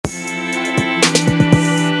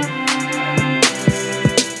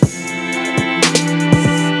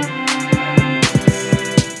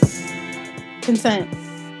Say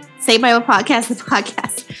Podcast, the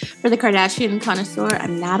podcast for the Kardashian connoisseur.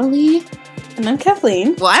 I'm Natalie. And I'm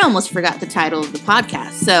Kathleen. Well, I almost forgot the title of the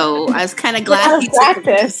podcast, so I was kind of glad.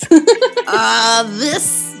 Practice.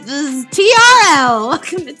 This is TRL.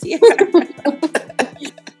 Welcome to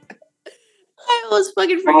TRL. I almost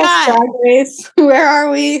fucking forgot. Where are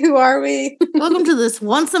we? Who are we? Welcome to this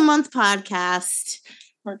once a month podcast.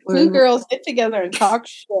 Where two girls get together and talk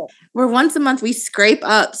shit. Where once a month we scrape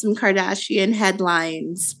up some Kardashian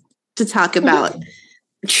headlines to talk about.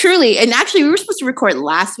 Truly, and actually we were supposed to record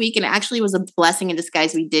last week, and it actually was a blessing in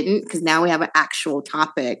disguise we didn't, because now we have an actual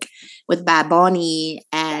topic with Bad Bunny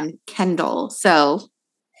and Kendall. So,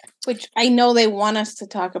 which I know they want us to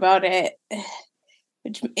talk about it,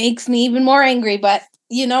 which makes me even more angry, but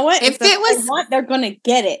you know what? If it was, they're going to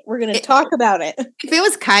get it. We're going to talk about it. If it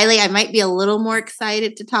was Kylie, I might be a little more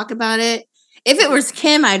excited to talk about it. If it was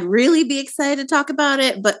Kim, I'd really be excited to talk about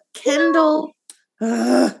it. But Kendall,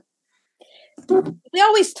 we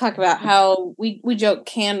always talk about how we joke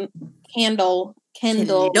Kendall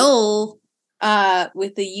with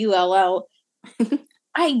the ULL.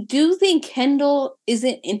 I do think Kendall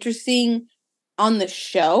isn't interesting on the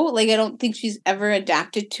show. Like, I don't think she's ever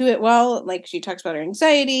adapted to it well. Like, she talks about her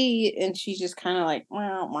anxiety and she's just kind of like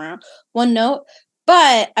one note.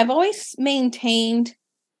 But I've always maintained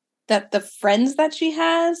that the friends that she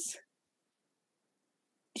has,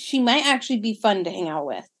 she might actually be fun to hang out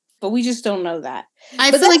with, but we just don't know that. I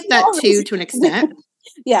feel like that too, to an extent.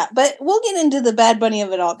 Yeah, but we'll get into the Bad Bunny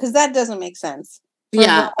of it all, because that doesn't make sense.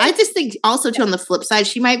 Yeah, I just think also too, on the flip side,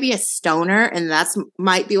 she might be a stoner, and that's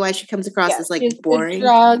might be why she comes across as like boring.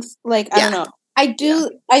 Drugs, like I don't know. I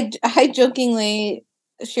jokingly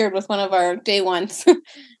shared with one of our day ones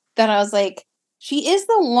that I was like, she is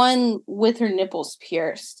the one with her nipples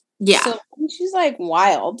pierced. Yeah, so she's like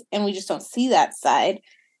wild, and we just don't see that side.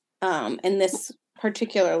 And this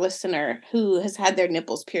particular listener who has had their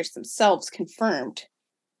nipples pierced themselves confirmed.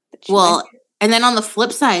 Well. And then on the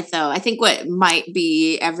flip side, though, I think what might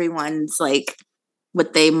be everyone's, like,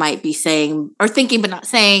 what they might be saying or thinking but not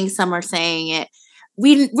saying, some are saying it,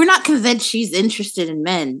 we're not convinced she's interested in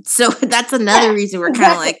men. So that's another reason we're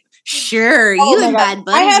kind of like, sure, you and Bad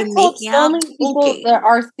Bunny have been making out.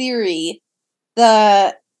 Our theory,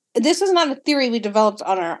 this was not a theory we developed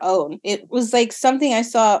on our own. It was like something I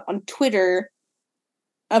saw on Twitter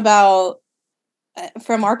about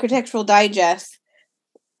from Architectural Digest,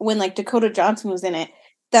 when like Dakota Johnson was in it,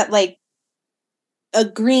 that like a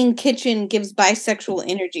green kitchen gives bisexual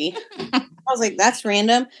energy. I was like, that's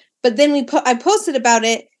random. But then I posted about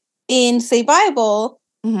it in Say Bible,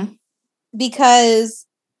 because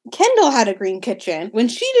Kendall had a green kitchen when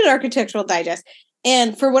she did Architectural Digest.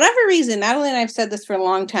 And for whatever reason, Natalie and I have said this for a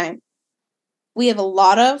long time, we have a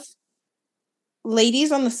lot of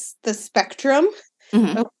ladies on the spectrum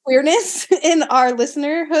of queerness in our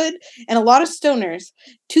listenerhood, and a lot of stoners.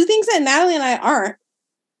 Two things that Natalie and I aren't,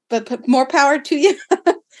 but more power to you.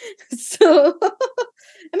 So,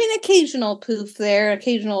 I mean, occasional poof there,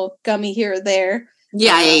 occasional gummy here or there.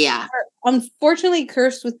 Yeah. Unfortunately,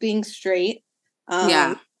 cursed with being straight.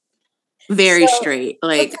 Very straight,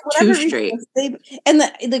 like too straight. And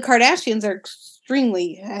the Kardashians are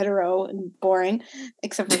extremely hetero and boring,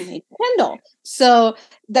 except for Kendall. So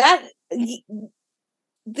that.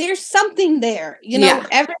 There's something there, you know.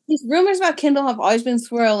 These rumors about Kendall have always been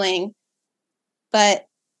swirling, but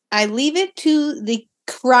I leave it to the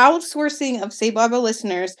crowdsourcing of Say Bible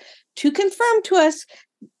listeners to confirm to us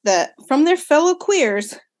that from their fellow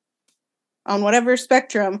queers on whatever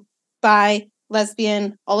spectrum, bi,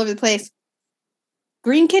 lesbian, all over the place,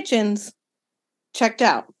 green kitchens checked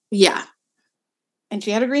out. Yeah, and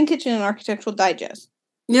she had a green kitchen in Architectural Digest.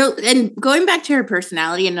 You know, and going back to her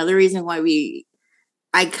personality, another reason why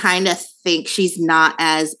I kind of think she's not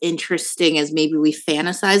as interesting as maybe we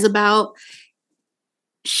fantasize about.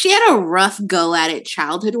 She had a rough go at it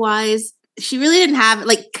childhood-wise. She really didn't have,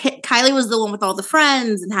 like, Kylie was the one with all the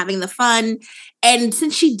friends and having the fun. And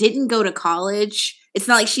since she didn't go to college, it's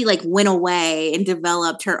not like she, like, went away and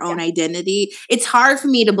developed her own identity. It's hard for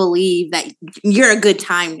me to believe that you're a good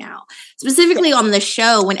time now. Specifically on the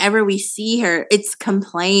show, whenever we see her, it's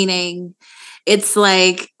complaining. It's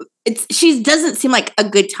like... she doesn't seem like a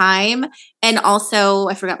good time. And also,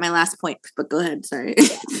 I forgot my last point, but go ahead. Sorry.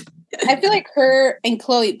 I feel like her and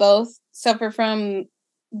Chloe both suffer from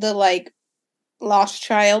the like lost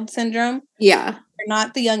child syndrome. Yeah. They're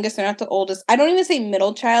not the youngest. They're not the oldest. I don't even say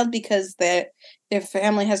middle child, because their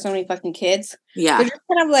family has so many fucking kids. Yeah. They're just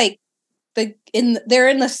kind of like they're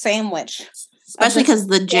in the sandwich. Especially because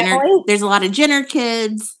there's a lot of Jenner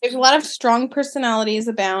kids. There's a lot of strong personalities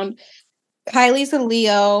abound. Kylie's a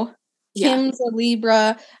Leo. Kim's a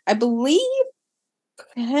Libra. I believe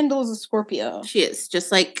Kendall's a Scorpio. She is,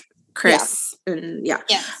 just like Chris. Yeah. And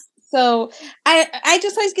Yes. So I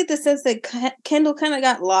just always get the sense that Kendall kind of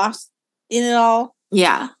got lost in it all.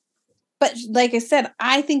 Yeah. But like I said,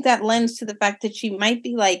 I think that lends to the fact that she might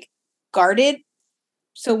be like guarded.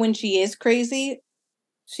 So when she is crazy,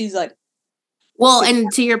 she's like, well,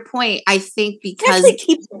 and to your point, I think because she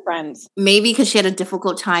keeps her friends. Maybe because she had a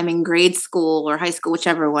difficult time in grade school or high school,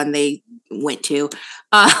 whichever one they went to.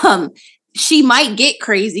 She might get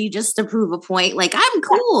crazy just to prove a point. Like, I'm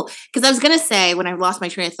cool. Because I was going to say, when I lost my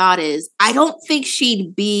train of thought, is I don't think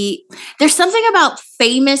she'd be. There's something about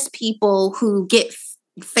famous people who get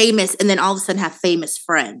famous and then all of a sudden have famous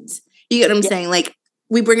friends. You get what I'm saying? Like,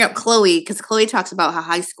 we bring up Chloe because Chloe talks about how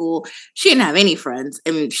high school, she didn't have any friends.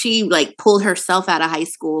 And she like pulled herself out of high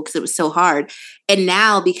school because it was so hard. And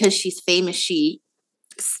now because she's famous, she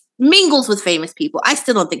mingles with famous people. I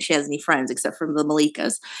still don't think she has any friends except for the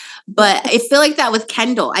Malikas. But I feel like that with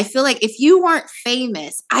Kendall. I feel like if you weren't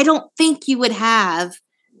famous, I don't think you would have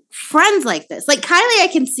friends like this. Like Kylie, I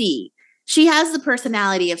can see. She has the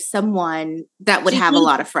personality of someone that would have a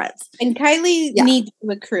lot of friends. And Kylie needs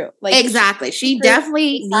a crew. Like exactly. She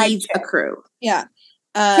definitely needs a crew. Yeah.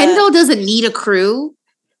 Kendall doesn't need a crew,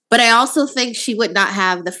 but I also think she would not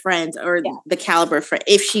have the friends or the caliber for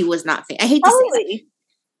if she was not famous. I hate to say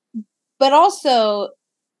that. But also,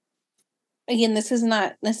 again, this is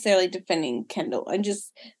not necessarily defending Kendall. We're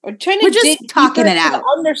just talking it out.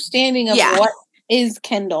 Understanding of what is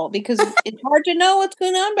Kendall, because it's hard to know what's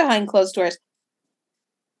going on behind closed doors.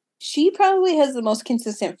 She probably has the most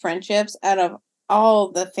consistent friendships out of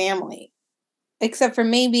all the family, except for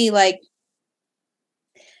maybe like,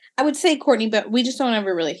 I would say Courtney, but we just don't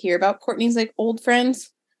ever really hear about Courtney's like old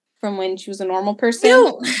friends from when she was a normal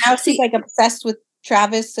person. Now she's like obsessed with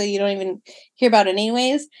Travis, so you don't even hear about it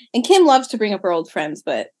anyways. And Kim loves to bring up her old friends,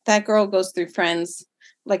 but that girl goes through friends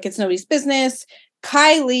like it's nobody's business.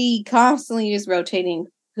 Kylie constantly is rotating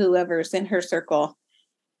whoever's in her circle.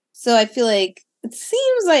 So I feel like it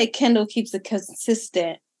seems like Kendall keeps it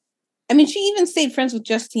consistent. I mean, she even stayed friends with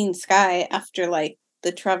Justine Skye after like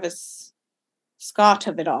the Travis Scott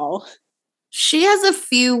of it all. She has a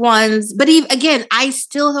few ones, but again, I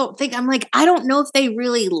still don't think, I'm like, I don't know if they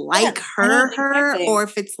really like her or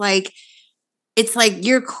if it's like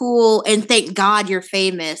you're cool and thank God you're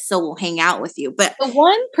famous, so we'll hang out with you. But the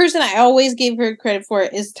one person I always gave her credit for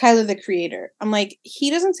is Tyler, the Creator. I'm like, he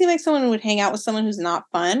doesn't seem like someone who would hang out with someone who's not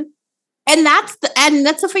fun. And that's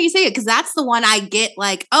so funny you say it, because that's the one I get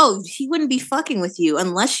like, oh, he wouldn't be fucking with you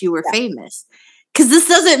unless you were famous. Because this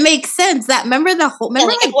doesn't make sense. Remember in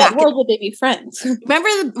what world would they be friends?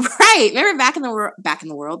 Remember back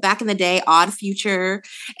in the day, Odd Future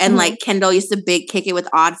and like Kendall used to kick it with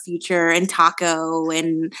Odd Future and Taco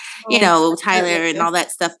and Tyler and all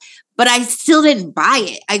that stuff. But I still didn't buy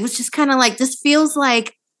it. I was just kind of like, this feels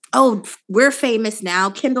like, oh, we're famous now.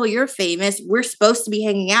 Kendall, you're famous. We're supposed to be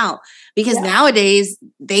hanging out, because nowadays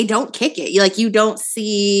they don't kick it. You don't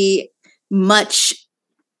see much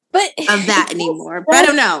of that anymore. But I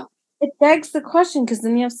don't know. It begs the question, because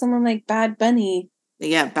then you have someone like Bad Bunny.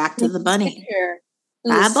 Yeah, back to the bunny.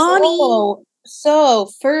 Bad Bunny. So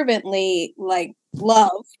fervently like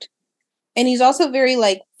loved. And he's also very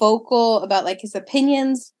like vocal about like his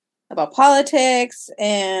opinions about politics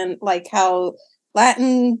and like how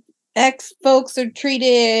Latin X folks are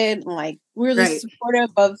treated, and like really supportive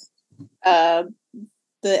of the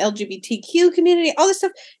LGBTQ community, all this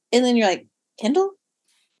stuff. And then you're like, Kendall?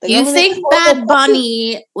 You think Bad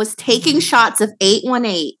Bunny was taking shots of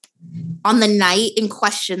 818 on the night in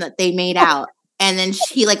question that they made out, and then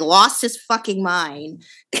he like lost his fucking mind?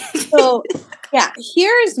 So yeah,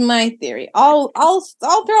 here's my theory. I'll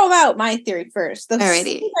throw out my theory first. The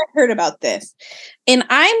thing I heard about this, and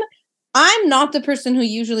I'm not the person who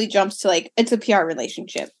usually jumps to like it's a PR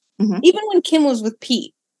relationship. Mm-hmm. Even when Kim was with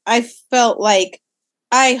Pete, I felt like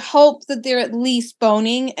I hope that they're at least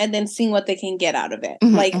boning and then seeing what they can get out of it.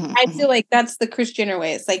 Mm-hmm, like, I feel like that's the Kris Jenner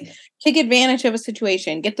way. It's like, take advantage of a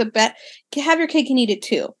situation, get the bet, have your cake and eat it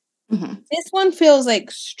too. Mm-hmm. This one feels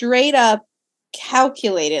like straight up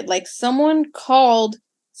calculated. Like someone called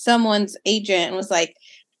someone's agent and was like,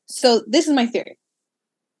 so this is my theory.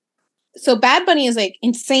 So Bad Bunny is like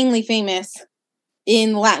insanely famous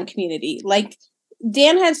in the Latin community. Like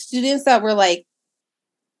Dan had students that were like,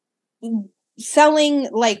 selling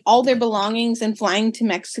like all their belongings and flying to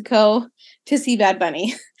Mexico to see Bad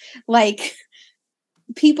Bunny. Like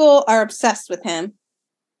people are obsessed with him.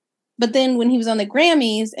 But then when he was on the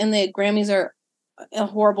Grammys, and the Grammys are a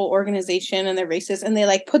horrible organization and they're racist, and they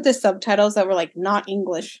like put the subtitles that were like not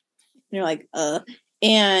English. And you're like,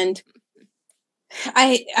 and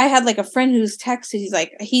I had like a friend who's texted. He's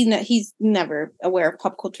like, he's never aware of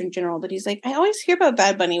pop culture in general, but he's like, I always hear about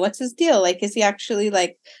Bad Bunny. What's his deal? Like, is he actually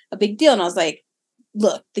like a big deal? And I was like,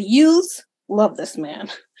 look, the youths love this man.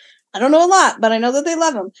 I don't know a lot, but I know that they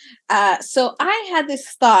love him. So I had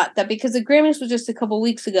this thought that because the Grammys was just a couple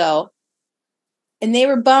weeks ago, and they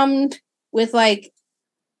were bummed with like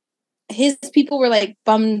his people were like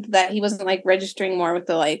bummed that he wasn't like registering more with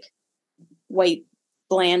the like white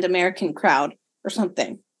bland American crowd or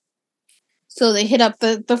something. So they hit up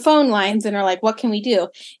the phone lines and are like, what can we do?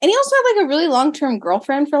 And he also had like a really long-term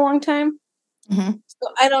girlfriend for a long time. Mm-hmm. So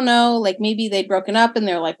I don't know, like maybe they'd broken up and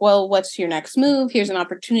they're like, well, what's your next move? Here's an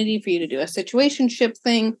opportunity for you to do a situationship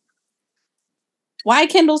thing. Why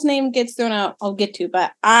Kendall's name gets thrown out, I'll get to,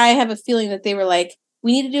 but I have a feeling that they were like,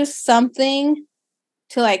 we need to do something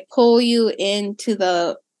to like pull you into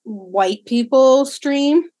the white people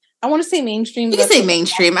stream. I want to say mainstream. You can say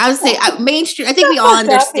mainstream. I would say mainstream. I think we all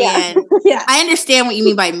understand. Yeah. I understand what you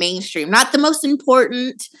mean by mainstream. Not the most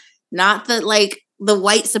important, not the like the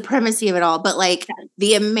white supremacy of it all, but like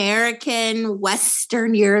the American,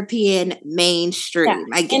 Western European mainstream. Yeah.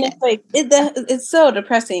 I get and it. It's like it's so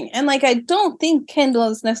depressing. And like I don't think Kendall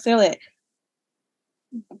is necessarily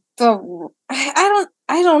I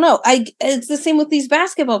don't know. It's the same with these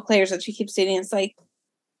basketball players that she keeps stating. It's like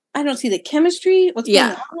I don't see the chemistry. What's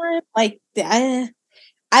going on? Like, I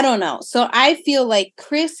don't know. So I feel like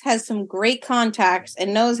Chris has some great contacts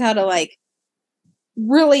and knows how to like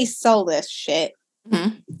really sell this shit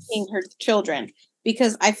in her children.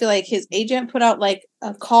 Because I feel like his agent put out like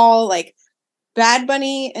a call, like Bad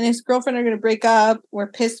Bunny and his girlfriend are going to break up.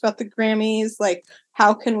 We're pissed about the Grammys. Like,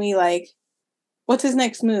 how can we like, what's his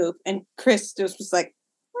next move? And Chris just was like,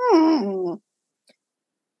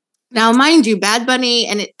 Now, mind you, Bad Bunny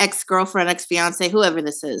and ex-girlfriend, ex-fiance, whoever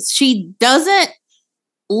this is, she doesn't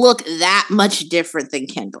look that much different than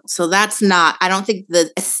Kendall. So that's not, I don't think the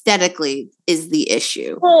aesthetically is the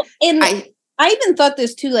issue. Well, and I even thought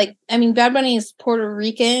this too, like, I mean, Bad Bunny is Puerto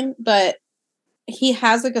Rican, but he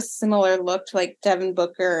has like a similar look to like Devin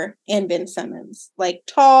Booker and Ben Simmons. Like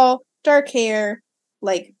tall, dark hair,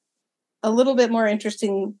 like a little bit more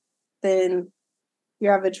interesting than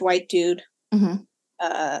your average white dude.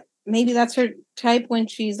 Mm-hmm. Maybe that's her type when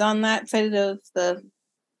she's on that side of the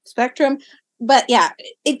spectrum. But yeah,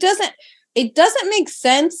 it doesn't make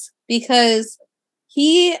sense because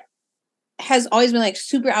he has always been like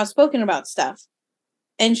super outspoken about stuff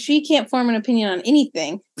and she can't form an opinion on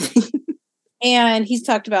anything. And he's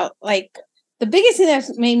talked about like the biggest thing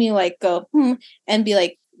that's made me like go, and be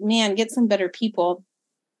like, man, get some better people.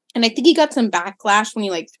 And I think he got some backlash when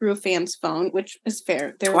he like threw a fan's phone, which is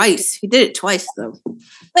fair. Twice. He did it twice though.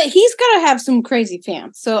 But he's got to have some crazy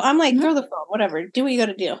fans. So I'm like, throw the phone, whatever. Do what you got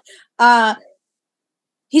to do.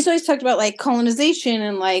 He's always talked about like colonization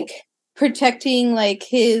and like protecting like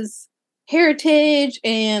his heritage.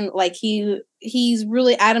 And like he's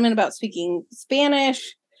really adamant about speaking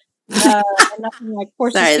Spanish. And nothing like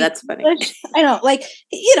sorry, that's funny. English. I know, like,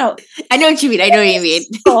 you know. I know what you mean.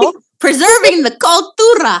 Preserving the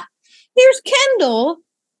cultura. Here's Kendall,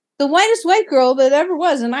 the whitest white girl that ever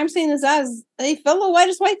was, and I'm saying this as a fellow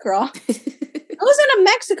whitest white girl. Goes into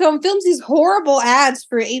Mexico and films these horrible ads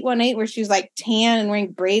for 818 where she's like tan and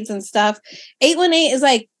wearing braids and stuff. 818 is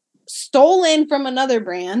like stolen from another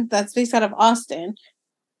brand that's based out of Austin.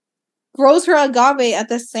 Grows her agave at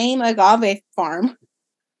the same agave farm.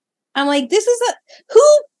 I'm like, this is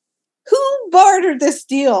who bartered this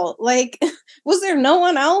deal? Like, was there no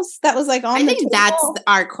one else that was like on the table? I think that's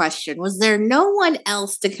our question. Was there no one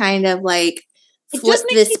else to kind of like flip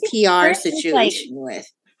this PR situation with?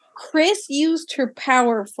 Chris used her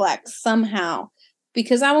power flex somehow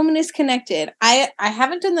because that woman is connected. I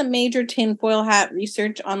haven't done the major tinfoil hat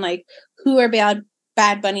research on like who are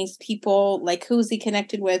Bad Bunny's people, like who is he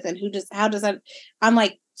connected with and how does that, I'm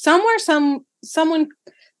like someone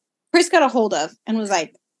Chris got a hold of and was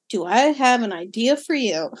like, do I have an idea for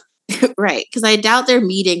you? Right. Because I doubt they're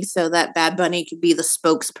meeting so that Bad Bunny could be the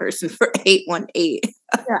spokesperson for 818.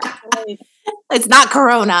 Yeah, right. It's not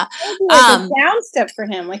Corona. Like a down step for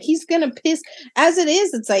him. Like he's going to piss. As it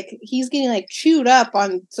is, it's like he's getting like chewed up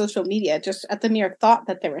on social media just at the mere thought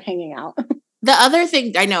that they were hanging out. The other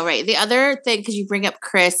thing, I know, right? The other thing, because you bring up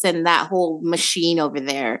Chris and that whole machine over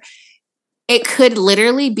there, it could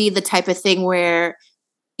literally be the type of thing where,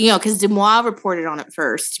 you know, because Demois reported on it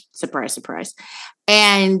first. Surprise, surprise.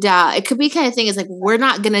 And it could be kind of thing is like, we're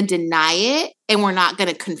not going to deny it and we're not going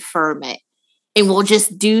to confirm it. And we'll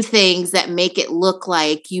just do things that make it look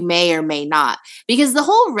like you may or may not. Because the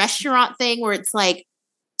whole restaurant thing where it's like,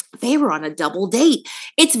 they were on a double date.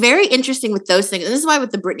 It's very interesting with those things. And this is why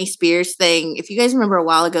with the Britney Spears thing, if you guys remember a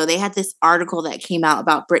while ago, they had this article that came out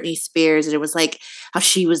about Britney Spears, and it was like how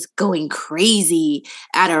she was going crazy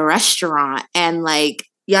at a restaurant and like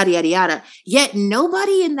yada, yada, yada. Yet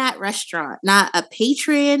nobody in that restaurant, not a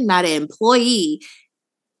patron, not an employee,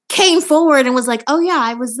 came forward and was like, oh yeah,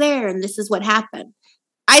 I was there and this is what happened.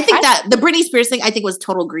 I think that the Britney Spears thing, I think was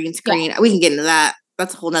total green screen. Yeah. We can get into that.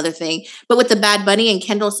 That's a whole nother thing. But with the Bad Bunny and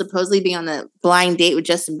Kendall supposedly being on the blind date with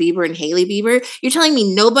Justin Bieber and Hailey Bieber, you're telling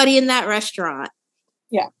me nobody in that restaurant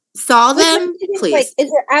saw them? Please. Like,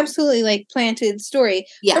 it's an absolutely like planted story.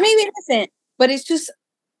 Yeah. Or maybe it isn't, but it doesn't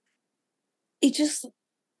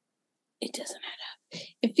add up.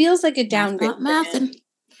 It feels like a downgrade.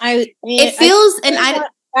 It feels, and I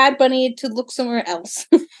want Bad Bunny to look somewhere else.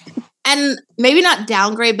 And maybe not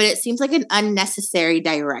downgrade, but it seems like an unnecessary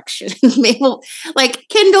direction. Maybe, like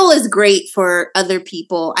Kendall is great for other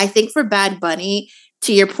people. I think for Bad Bunny,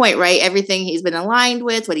 to your point, right? Everything he's been aligned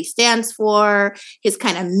with, what he stands for, his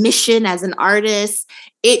kind of mission as an artist,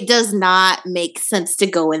 it does not make sense to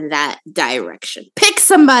go in that direction. Pick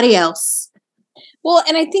somebody else. Well,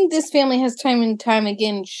 and I think this family has time and time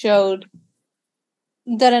again showed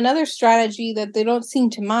that another strategy that they don't seem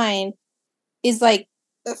to mind is like,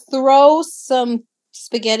 throw some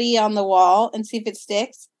spaghetti on the wall and see if it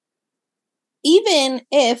sticks. Even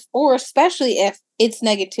if, or especially if it's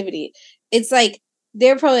negativity. It's like,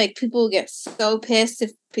 they're probably like, people will get so pissed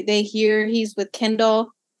if they hear he's with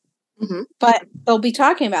Kendall. Mm-hmm. But they'll be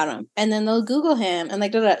talking about him. And then they'll Google him. And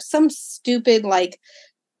like, some stupid like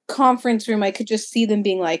conference room, I could just see them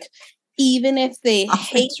being like, even if they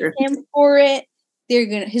hate him for it,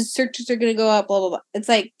 his searches are gonna go up, blah, blah, blah. It's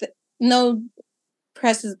like, no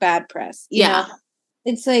press is bad press. You know?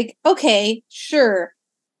 It's like, okay, sure.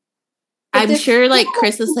 But I'm sure like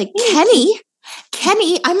Chris is like, Kenny,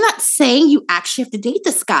 I'm not saying you actually have to date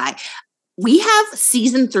this guy. We have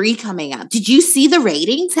season 3 coming up. Did you see the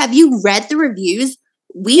ratings? Have you read the reviews?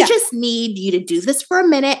 We just need you to do this for a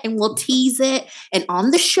minute and we'll tease it. And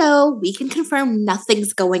on the show, we can confirm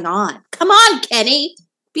nothing's going on. Come on, Kenny.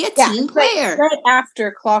 Be a team player. Like right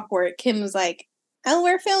after Clockwork, Kim was like, oh,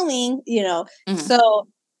 we're filming, you know. Mm-hmm. So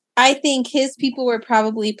I think his people were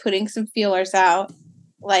probably putting some feelers out.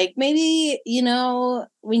 Like, maybe, you know,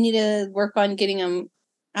 we need to work on getting him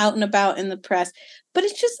out and about in the press. But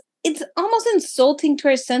it's almost insulting to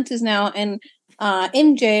our senses now. And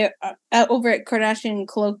MJ over at Kardashian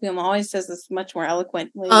Colloquium always says this much more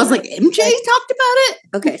eloquently. I was like, MJ talked about it?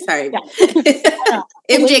 Okay, sorry.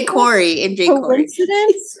 MJ Corey.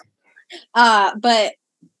 Coincidence? But,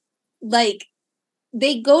 like,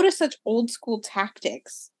 they go to such old school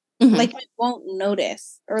tactics. Mm-hmm. Like, we won't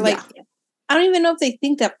notice. Or, like, I don't even know if they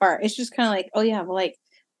think that far. It's just kind of like, oh, yeah, well, like,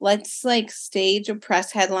 let's, like, stage a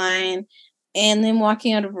press headline and then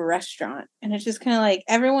walking out of a restaurant. And it's just kind of like,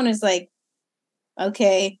 everyone is like,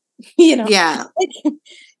 okay, you know. Yeah.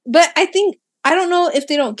 But I think, I don't know if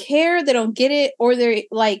they don't care, they don't get it, or they're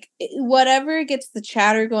like, whatever gets the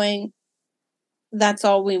chatter going, that's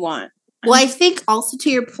all we want. Well, I think also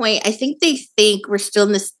to your point, I think they think we're still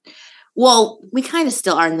in this, well, we kind of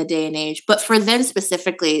still are in the day and age, but for them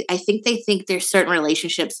specifically, I think they think there's certain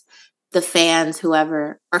relationships, the fans,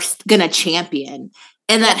 whoever, are going to champion.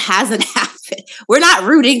 And that hasn't happened. We're not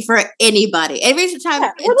rooting for anybody. Every time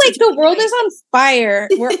we're like, the world is on fire.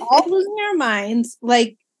 We're all losing our minds.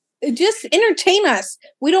 Like, just entertain us.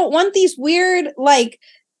 We don't want these weird, like,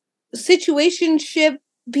 situationship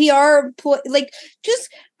PR, like,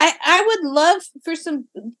 just, I would love for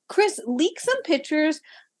Chris, leak some pictures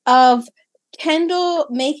of Kendall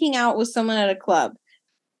making out with someone at a club.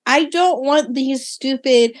 I don't want these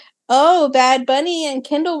stupid, Bad Bunny and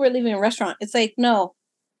Kendall were leaving a restaurant. It's like, no,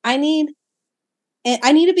 I need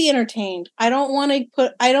to be entertained. I don't want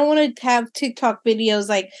to have TikTok videos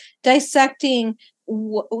like dissecting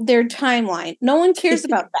their timeline. No one cares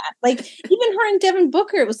about that. Like, even her and Devin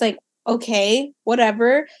Booker, it was like, okay,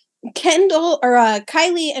 whatever. Kendall or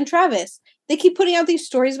Kylie and Travis, they keep putting out these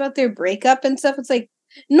stories about their breakup and stuff. It's like,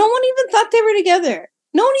 no one even thought they were together.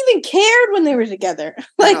 No one even cared when they were together.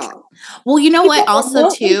 Like, well, you know what? Also,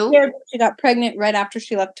 too, she got pregnant right after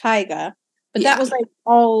she left Tyga, but that was like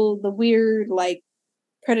all the weird, like,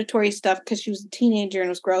 predatory stuff because she was a teenager and it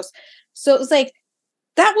was gross. So it was like,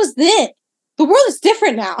 that was it. The world is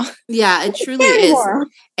different now. Yeah, it truly is.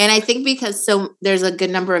 And I think because there's a good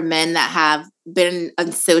number of men that have been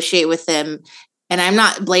associated with them and I'm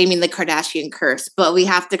not blaming the Kardashian curse, but we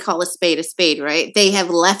have to call a spade, right? They have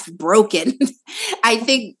left broken. I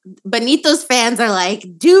think Benito's fans are like,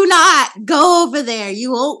 do not go over there.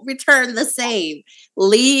 You won't return the same.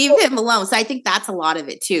 Leave him alone. So I think that's a lot of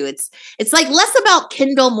it too. It's like less about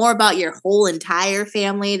Kendall, more about your whole entire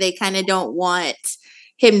family. They kind of don't want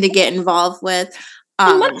him to get involved with.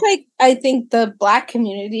 Much like I think the Black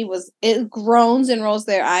community it groans and rolls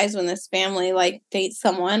their eyes when this family like dates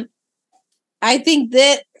someone. I think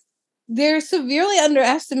that they're severely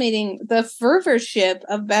underestimating the fervorship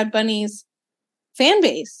of Bad Bunny's fan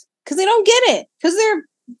base because they don't get it because they're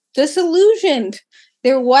disillusioned.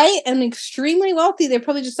 They're white and extremely wealthy. They're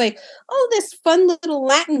probably just like, oh, this fun little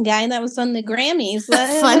Latin guy that was on the Grammys.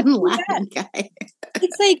 Fun Latin guy.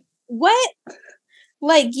 It's like, what?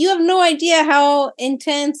 Like, you have no idea how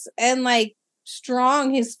intense and like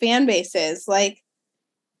strong his fan base is. Like,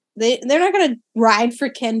 they're not gonna ride for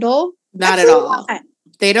Kendall. Not at all.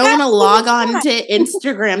 They don't want to log on to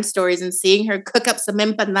Instagram stories and seeing her cook up some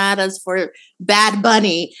empanadas for Bad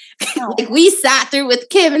Bunny. No. Like we sat through with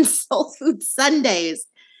Kim and Soul Food Sundays.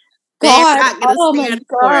 God, oh my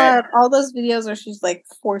God. All those videos where she's like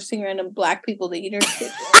forcing random Black people to eat her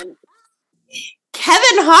chicken.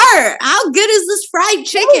 Kevin Hart, how good is this fried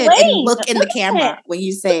chicken? No, and look in the camera when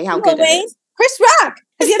you say how good it is. Chris Rock,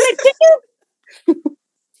 have you had my chicken?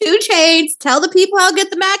 2 Chainz, tell the people how good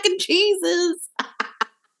the mac and cheese is.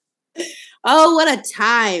 Oh, what a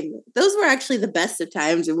time. Those were actually the best of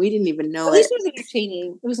times, and we didn't even know it. At least it was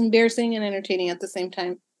entertaining. It was embarrassing and entertaining at the same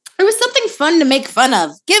time. It was something fun to make fun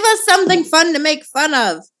of. Give us something fun to make fun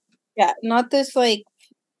of. Yeah, not this, like,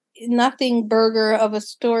 nothing burger of a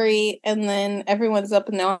story, and then everyone's up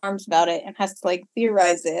in their arms about it and has to, like,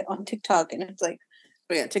 theorize it on TikTok, and it's like...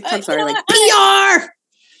 Oh, yeah, TikToks are like, PR!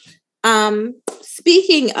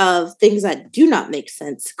 Speaking of things that do not make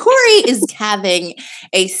sense, Corey is having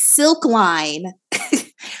a silk line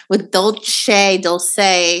with Dolce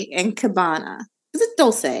and Gabbana. Is it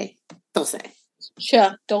Dolce?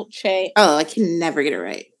 Dolce. Oh, I can never get it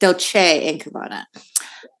right. Dolce and Gabbana.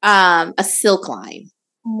 A silk line.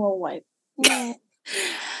 More white.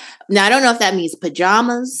 Now, I don't know if that means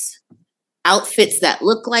pajamas, outfits that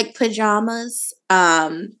look like pajamas.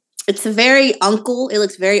 It's a very uncle. It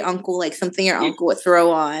looks very uncle, like something your uncle would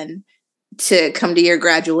throw on to come to your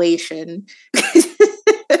graduation.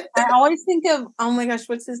 I always think of, oh my gosh,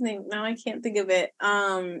 what's his name? Now I can't think of it.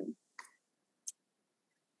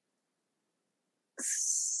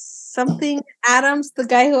 Something Adams, the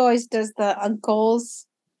guy who always does the uncles,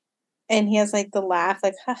 and he has like the laugh,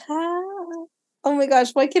 like haha. Oh my gosh,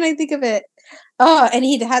 why can't I think of it? Oh, and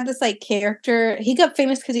he had this like character. He got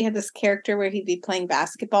famous because he had this character where he'd be playing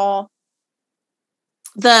basketball.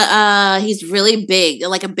 He's really big,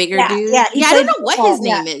 like a bigger dude. Yeah, I don't know what his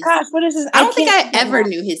name is. Gosh, what is his? I don't think I ever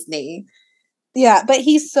knew his name. Yeah, but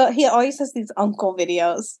he always has these uncle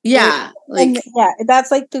videos. Yeah, that's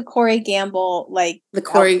like the Corey Gamble, like the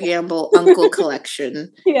Corey Gamble uncle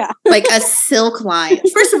collection. Yeah, like a silk line.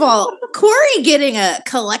 First of all, Corey getting a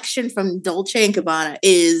collection from Dolce and Gabbana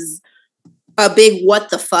is a big what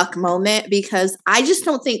the fuck moment because I just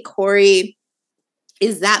don't think Corey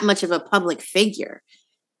is that much of a public figure.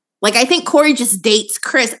 Like I think Corey just dates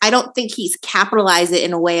Chris. I don't think he's capitalized it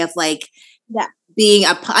in a way of like being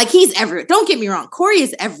like he's everywhere. Don't get me wrong. Corey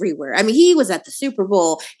is everywhere. I mean, he was at the Super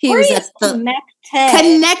Bowl. He was at the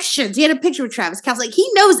Connections. He had a picture with Travis Kelce. Like he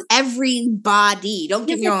knows everybody. Don't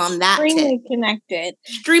get me wrong on that. Extremely connected.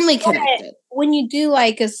 Extremely connected. When you do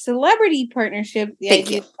like a celebrity partnership,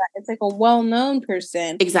 it's like a well-known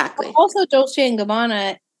person. Exactly. But also, Dolce and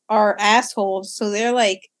Gabbana are assholes, so they're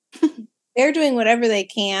like they're doing whatever they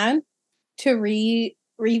can to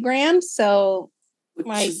rebrand. So.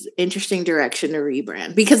 Which is interesting direction to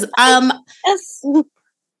rebrand because yes.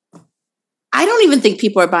 I don't even think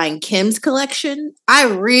people are buying Kim's collection. I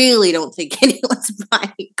really don't think anyone's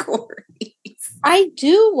buying Corey's. I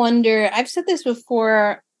do wonder. I've said this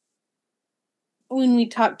before when we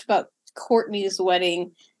talked about Courtney's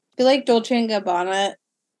wedding. I feel like Dolce and Gabbana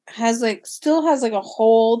still has a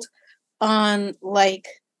hold on like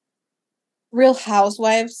Real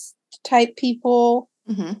Housewives type people.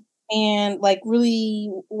 Mm-hmm. And like really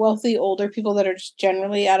wealthy older people that are just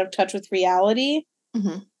generally out of touch with reality.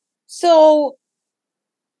 Mm-hmm. So,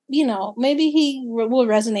 maybe he will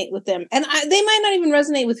resonate with them. And they might not even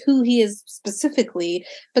resonate with who he is specifically,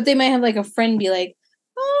 but they might have like a friend be like,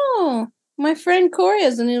 oh, my friend Corey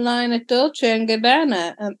has a new line at Dolce and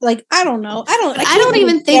Gabbana. Like, I don't know. I don't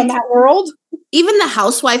even think that world. even the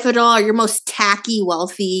housewife at all, or your most tacky,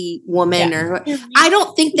 wealthy woman, or I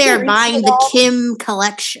don't think they're buying the Kim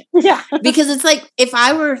collection. Yeah. Because it's like, if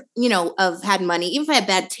I were, had money, even if I had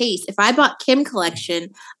bad taste, if I bought Kim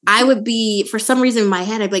collection, I would be, for some reason in my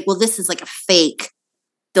head, I'd be like, well, this is like a fake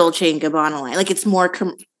Dolce and Gabbana line. Like, it's more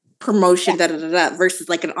promotion, versus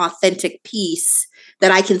like an authentic piece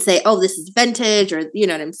that I can say, oh, this is vintage, or you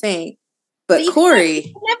know what I'm saying. But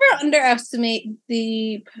Corey, never underestimate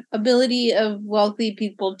the ability of wealthy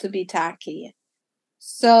people to be tacky.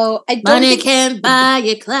 So I don't money can't buy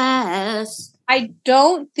your class. I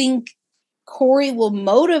don't think Corey will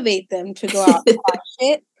motivate them to go out and buy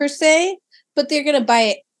it per se, but they're gonna buy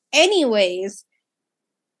it anyways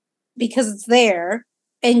because it's there.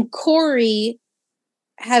 And Corey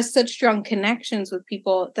has such strong connections with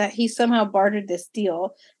people that he somehow bartered this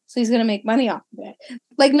deal. So he's going to make money off of it.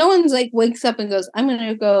 Like, no one's like wakes up and goes, I'm going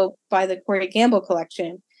to go buy the Corey Gamble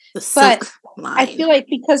collection. But I feel like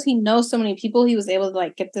because he knows so many people, he was able to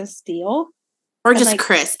like get this deal. Or just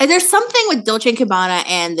Chris. And there's something with Dolce and Gabbana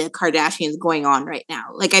and the Kardashians going on right now.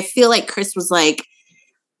 Like, I feel like Chris was like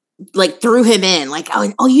threw him in. Like,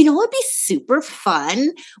 oh, you know what would be super fun?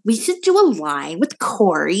 We should do a line with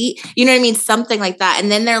Corey. You know what I mean? Something like that.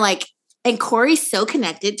 And then they're like, and Corey's so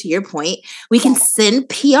connected, to your point, we can send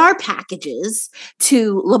PR packages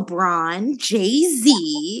to LeBron,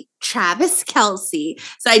 Jay-Z, Travis Kelce.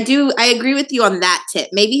 So I agree with you on that tip.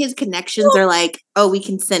 Maybe his connections are like, oh, we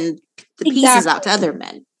can send the pieces out to other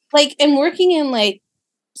men. Like, and working in like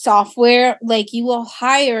software, like you will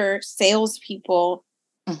hire salespeople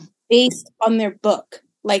based on their book,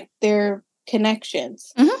 like their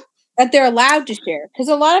connections that they're allowed to share. Because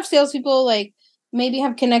a lot of salespeople like maybe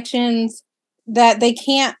have connections that they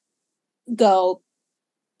can't go,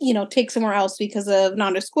 take somewhere else because of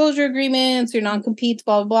non-disclosure agreements or non-competes,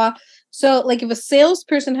 blah, blah, blah. So like if a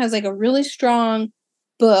salesperson has like a really strong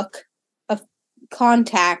book of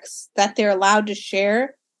contacts that they're allowed to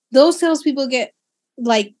share, those salespeople get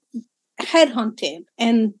like headhunted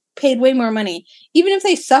and paid way more money. Even if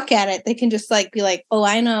they suck at it, they can just like be like, oh,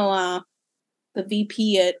 I know the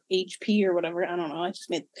VP at HP or whatever. I don't know. I just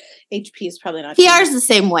made HP is probably not. PR is the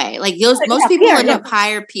same way. Like most people end up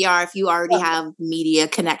hire PR if you already have media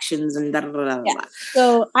connections and da da da. Yeah.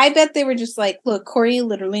 So I bet they were just like, look, Corey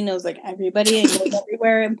literally knows like everybody and goes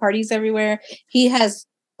everywhere and parties everywhere. He has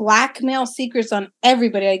blackmail secrets on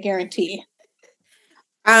everybody, I guarantee.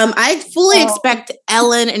 I fully expect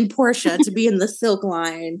Ellen and Portia to be in the Silk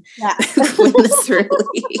line when this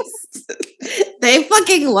released. They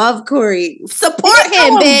fucking love Corey. Support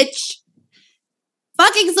him, bitch.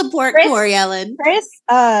 Fucking support Corey, Ellen. Chris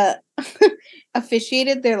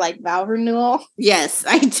officiated their like vow renewal. Yes,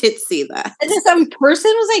 I did see that. And then some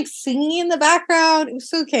person was like singing in the background. It was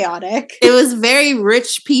so chaotic. It was very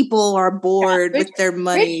rich people are bored with their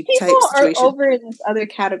money rich type people situation. Are over in this other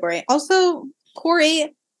category. Also,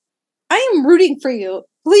 Corey, I am rooting for you.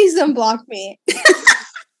 Please unblock me.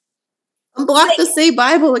 Unblock the Say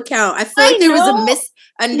Bible account. I feel like there was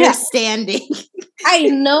a misunderstanding. Yeah. I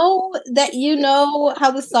know that you know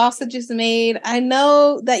how the sausage is made. I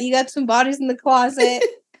know that you got some bodies in the closet.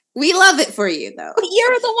 We love it for you, though. But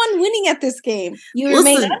you're the one winning at this game. You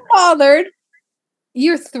remain unbothered.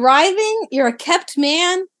 You're thriving. You're a kept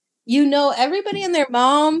man. You know everybody and their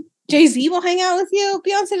mom. Jay-Z will hang out with you.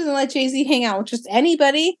 Beyonce doesn't let Jay-Z hang out with just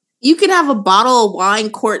anybody. You can have a bottle of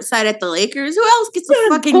wine courtside at the Lakers. Who else gets a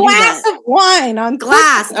fucking glass of wine on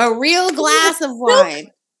glass? A real glass of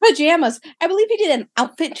wine. Pajamas. I believe he did an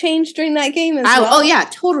outfit change during that game as well. Oh, yeah,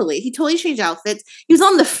 totally. He totally changed outfits. He was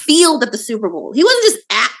on the field at the Super Bowl. He wasn't just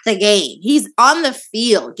at the game. He's on the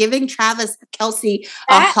field giving Travis Kelce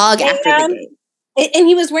a hug after the game. And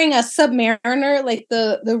he was wearing a Submariner, like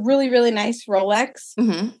the really, really nice Rolex.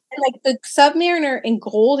 Mm-hmm. And like the Submariner in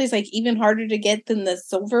gold is like even harder to get than the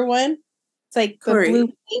silver one. It's like the blue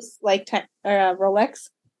piece, like Rolex.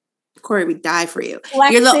 Corey, we die for you.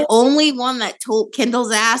 You're the only one that told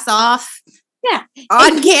Kendall's ass off. Yeah.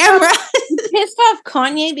 On camera. Pissed off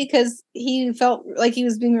Kanye because he felt like he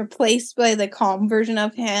was being replaced by the calm version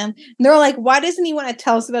of him. And they're like, why doesn't he want to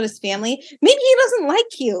tell us about his family? Maybe he doesn't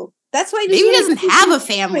like you. That's why he doesn't have a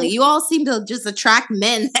family. You all seem to just attract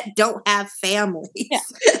men that don't have families. Yeah.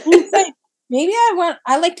 Like, maybe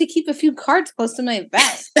I like to keep a few cards close to my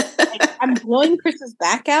vest. Like, I'm blowing Chris's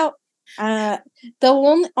back out.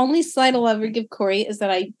 The only slight I'll ever give Corey is that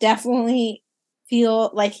I definitely feel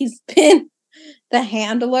like he's been the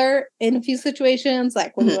handler in a few situations,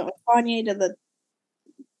 like when we went with Kanye to the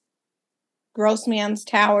gross man's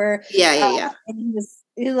tower. Yeah. And he was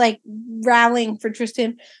like rallying for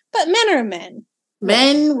Tristan, but men are men.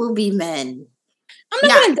 Men will be men. I'm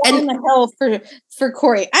not going to go on the hill for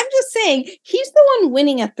Corey. I'm just saying he's the one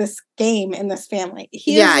winning at this game in this family.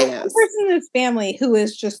 He is the one person in this family who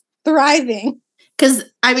is just thriving. Because,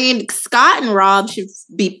 I mean, Scott and Rob should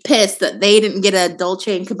be pissed that they didn't get a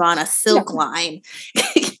Dolce & Gabbana silk line.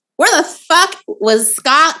 Where the fuck was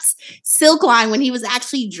Scott's silk line when he was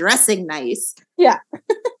actually dressing nice? Yeah.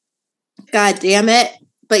 God damn it.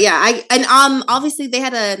 But yeah, obviously they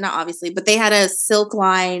had they had a silk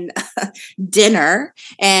line dinner,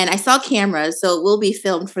 and I saw cameras, so it will be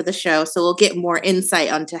filmed for the show. So we'll get more insight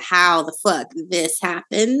onto how the fuck this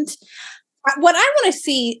happened. What I want to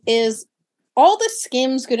see is all the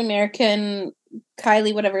Skims, Good American,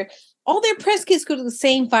 Kylie, whatever, all their press kits go to the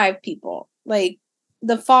same 5 people. Like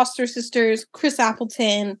the Foster sisters, Chris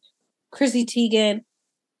Appleton, Chrissy Teigen,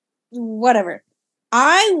 whatever.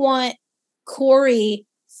 I want Corey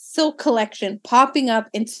silk collection popping up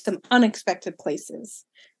in some unexpected places.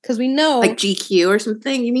 Because we know... Like GQ or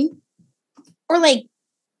something, you mean? Or like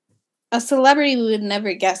a celebrity we would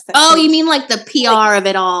never guess that. Oh, you mean like the PR of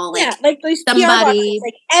it all? Like, yeah, like those somebody. PR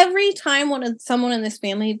like every time someone in this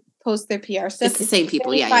family posts their PR stuff, it's the same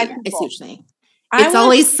people. Yeah. I see what you're saying. It's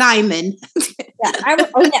always Simon.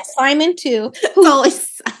 Simon too. It's always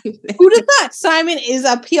Simon. Who'd have thought Simon is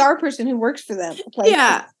a PR person who works for them? Like,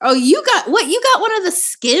 yeah. Oh, you got one of the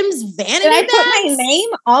Skims vanity Did I bags? put my name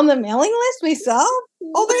on the mailing list myself?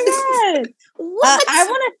 Oh my god! I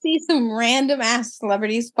want to see some random ass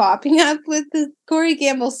celebrities popping up with the Corey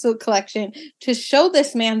Gamble silk collection to show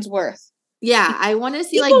this man's worth. Yeah, I want to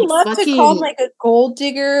see People love to call him like a gold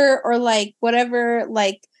digger or like whatever,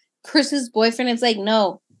 like Chris's boyfriend. It's like,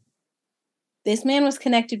 no, this man was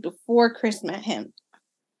connected before Chris met him.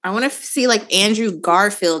 I want to see like Andrew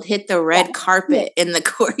Garfield hit the red carpet in the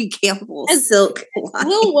Corey Gamble silk line.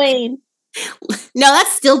 Lil Wayne. No,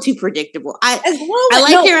 that's still too predictable. I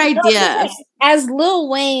like your idea. As Lil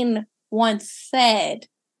Wayne once said.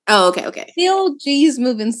 Oh, okay. Feel G's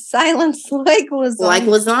move in silence like lasagna. Like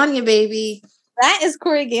lasagna, baby. That is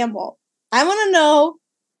Corey Gamble. I want to know.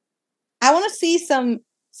 I want to see some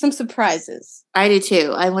surprises. I do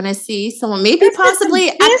too. I want to see someone, maybe possibly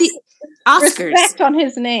at the Oscars. Respect on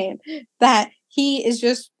his name that he is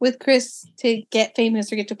just with Chris to get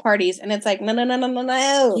famous or get to parties, and it's like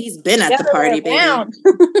no. He's been at the party, baby.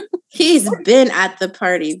 He's been at the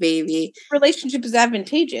party, baby. Relationship is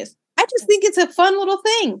advantageous. I just think it's a fun little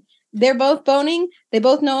thing. They're both boning. They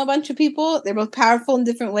both know a bunch of people. They're both powerful in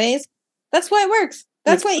different ways. That's why it works.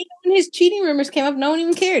 That's why even when his cheating rumors came up, no one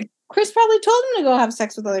even cared. Chris probably told him to go have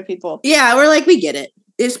sex with other people. Yeah, we're like, we get it.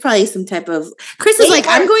 There's probably some type of... Chris is like,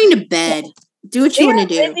 I'm going to bed. Do what you want to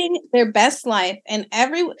do. Living their best life. And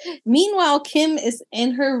meanwhile, Kim is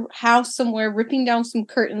in her house somewhere, ripping down some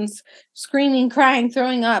curtains, screaming, crying,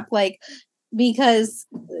 throwing up, like, because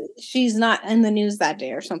she's not in the news that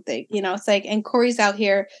day or something. You know, it's like, and Corey's out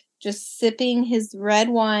here just sipping his red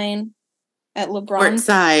wine at LeBron's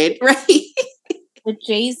side, right? With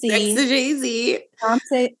Jay-Z. Next to Jay-Z.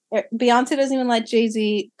 Beyonce doesn't even let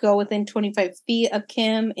Jay-Z go within 25 feet of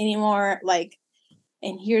Kim anymore. Like,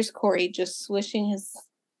 and here's Corey just swishing his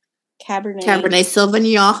Cabernet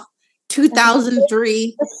Sauvignon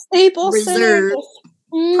 2003 staple reserve.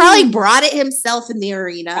 Probably brought it himself in the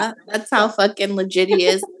arena. That's how fucking legit he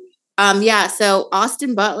is. Yeah, so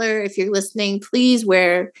Austin Butler, if you're listening, please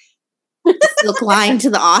wear the silk line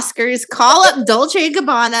to the Oscars. Call up Dolce &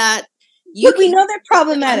 Gabbana. We know they're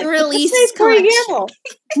problematic. Release Corey Gamble.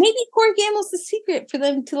 Maybe Corey Gamble's the secret for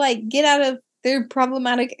them to like get out of their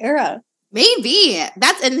problematic era. Maybe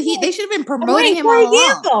they should have been promoting him all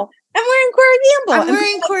along. I'm wearing Corey Gamble. I'm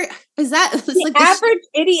wearing Corey. Is that the like average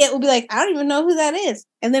idiot will be like, I don't even know who that is,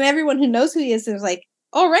 and then everyone who knows who he is like,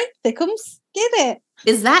 all right, Thickums, get it.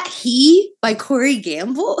 Is that He by Corey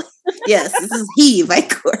Gamble? Yes, this is He by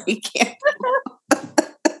Corey Gamble.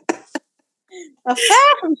 A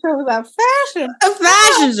fashion show without fashion. A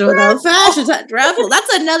fashion show without fashion.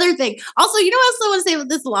 That's another thing. Also, you know what else I want to say with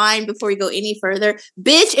this line before we go any further?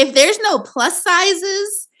 Bitch, if there's no plus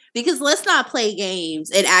sizes, because let's not play games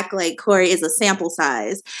and act like Corey is a sample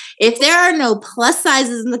size. If there are no plus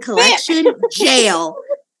sizes in the collection, jail.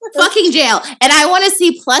 Fucking jail. And I want to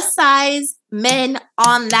see plus size men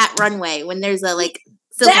on that runway when there's a like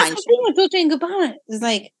silk line. That's the thing with Dolce & Gabbana. Is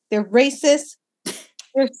like they're racist.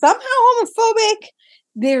 They're somehow homophobic.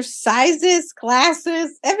 Their sizes,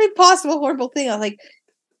 classes, every possible horrible thing. I'm like,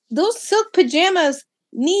 those silk pajamas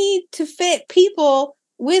need to fit people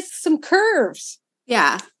with some curves.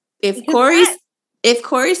 Yeah. If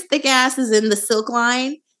Corey's thick ass is in the silk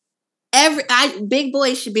line, big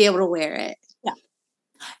boys should be able to wear it. Yeah.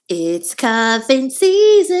 It's cuffing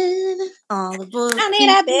season. All the boys. I need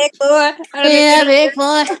a big boy. Yeah, big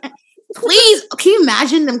boy. Please, can you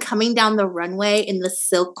imagine them coming down the runway in the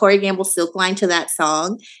Corey Gamble silk line to that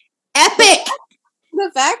song? Epic!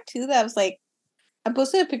 The fact too that I was like, I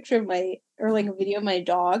posted a picture of a video of my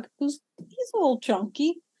dog. He's a little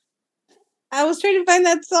chunky. I was trying to find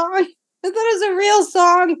that song. I thought it was a real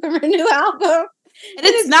song from her new album. And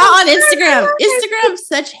it's not on Instagram. Instagram's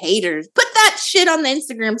such haters. Put that shit on the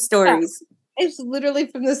Instagram stories. Yeah. It's literally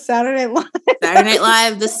from the Saturday Night Live. Saturday Night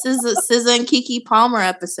Live, the SZA and Keke Palmer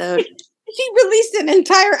episode. She released an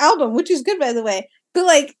entire album, which is good, by the way. But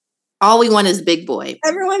like, all we want is Big Boy.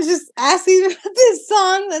 Everyone's just asking about this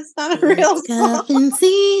song that's not a real song.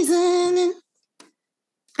 Season.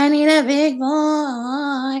 I need a big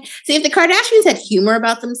boy. See, if the Kardashians had humor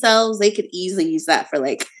about themselves, they could easily use that for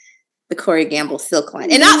like the Corey Gamble silk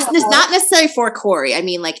line. And it's not necessarily for Corey. I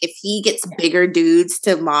mean, like if he gets bigger dudes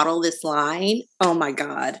to model this line, oh my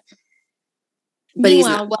God. But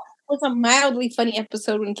meanwhile, it was a mildly funny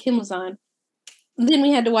episode when Kim was on. Then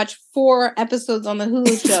we had to watch 4 episodes on the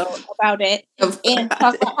Hulu show about it and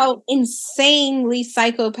talk about how insanely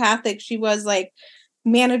psychopathic she was, like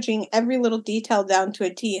managing every little detail down to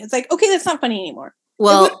a T. It's like, okay, that's not funny anymore.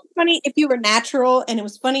 Well, it was funny if you were natural and it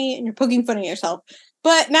was funny and you're poking fun at yourself.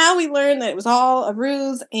 But now we learned that it was all a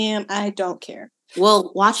ruse and I don't care.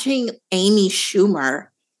 Well, watching Amy Schumer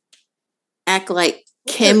act like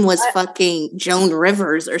Kim was fucking Joan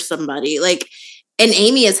Rivers or somebody, like, and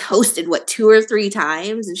Amy has hosted 2 or 3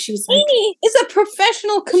 times, and she was like, Amy is a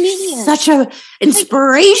professional comedian, such a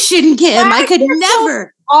inspiration, like, Kim. I could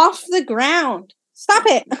never off the ground. Stop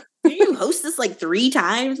it. You host this like 3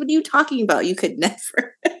 times. What are you talking about? You could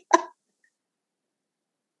never.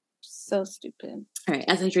 So stupid. All right,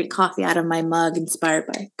 as I drink coffee out of my mug inspired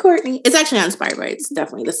by Courtney. It's actually not inspired by, it's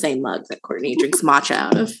definitely the same mug that Courtney drinks matcha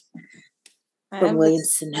out of. From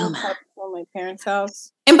Williams-Sonoma. From my parents'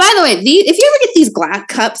 house. And by the way, if you ever get these glass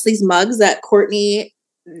cups, these mugs that Courtney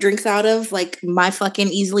drinks out of, like my fucking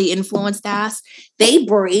easily influenced ass, they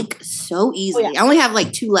break so easily. Oh, yeah. I only have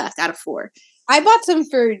like 2 left out of 4. I bought some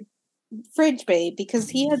for Fridge Babe because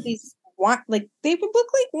he had these like they would look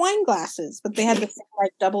like wine glasses, but they had this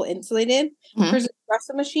like double insulated for his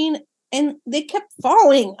espresso machine, and they kept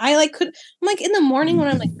falling. I'm like in the morning when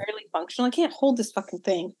I'm like barely functional, I can't hold this fucking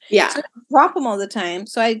thing. Yeah, so I drop them all the time.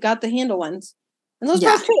 So I got the handle ones, and those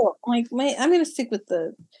broke too. I'm like, I'm gonna stick with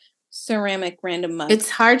the ceramic random mug.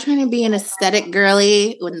 It's hard trying to be an aesthetic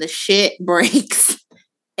girly when the shit breaks.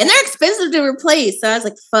 And they're expensive to replace. So I was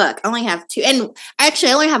like, fuck, I only have 2. And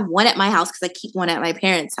actually, I only have 1 at my house because I keep 1 at my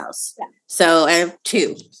parents' house. Yeah. So I have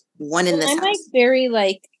 2. 1 in this house. I'm like very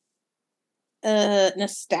like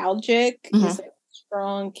nostalgic. It's like a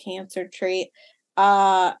strong Cancer trait. And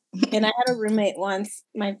I had a roommate once,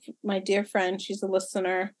 my dear friend, she's a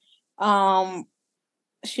listener.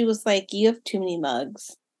 She was like, you have too many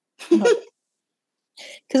mugs. Because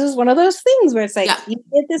it's one of those things where it's like, you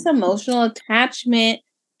get this emotional attachment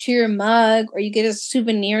to your mug, or you get a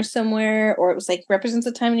souvenir somewhere, or it was like represents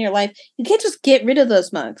a time in your life. You can't just get rid of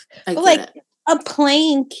those mugs. But like a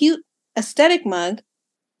plain cute aesthetic mug,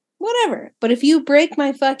 whatever. But if you break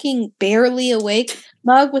my fucking barely awake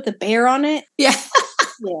mug with a bear on it, yeah.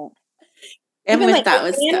 And like, that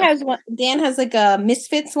was Dan has like a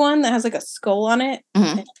Misfits one that has like a skull on it.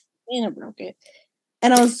 And Dana broke it.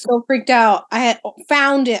 And I was so freaked out. I had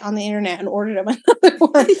found it on the internet and ordered another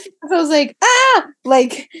one. So I was like,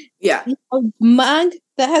 like, a mug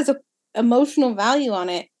that has an emotional value on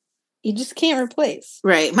it, you just can't replace.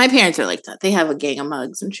 Right. My parents are like that. They have a gang of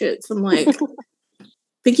mugs and shit. So I'm like, I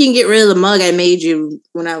think you can get rid of the mug I made you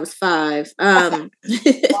when I was 5. God, some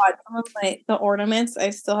of the ornaments, I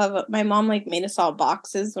still have. My mom like made us all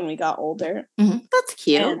boxes when we got older. That's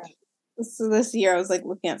cute. And so this year I was like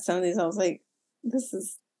looking at some of these. I was like, this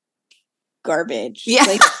is garbage. Yeah.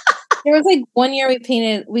 Like, there was like one year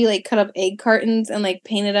we like cut up egg cartons and like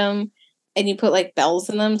painted them, and you put like bells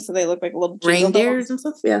in them so they look like little reindeers and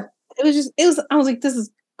stuff. Yeah. I was like, this is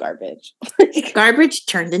garbage. Garbage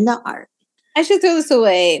turned into art. I should throw this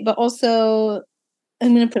away, but also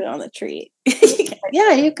I'm gonna put it on the tree.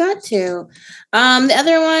 Yeah, you got to. The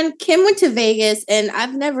other one, Kim went to Vegas, and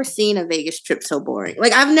I've never seen a Vegas trip so boring.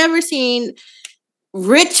 Like, I've never seen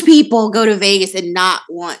rich people go to Vegas and not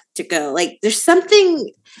want to go. Like, there's something.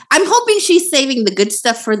 I'm hoping she's saving the good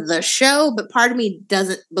stuff for the show, but part of me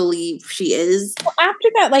doesn't believe she is. Well, after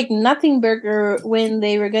that, like, Nothing Burger, when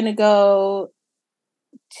they were gonna go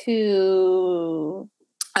to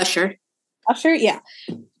Usher, yeah.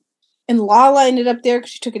 And Lala ended up there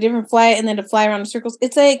because she took a different flight and then to fly around in circles.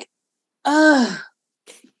 It's like,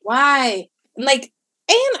 why? And like,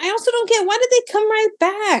 and I also don't get, why did they come right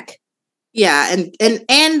back? Yeah,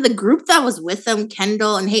 and the group that was with them,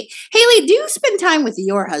 Kendall and Haley, do you spend time with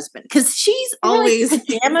your husband? Because she's always like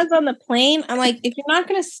pajamas on the plane. I'm like, if you're not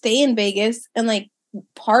gonna stay in Vegas and like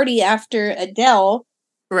party after Adele,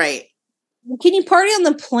 right? Can you party on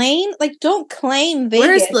the plane? Like, don't claim Vegas.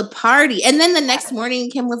 Where's the party? And then the next morning,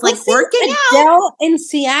 Kim was like working Adele out in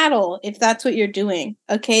Seattle, if that's what you're doing.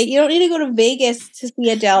 Okay, you don't need to go to Vegas to see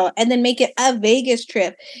Adele and then make it a Vegas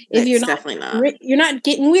trip. If you're definitely not, you're not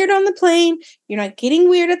getting weird on the plane. You're not getting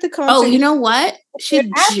weird at the concert. Oh, you know what? After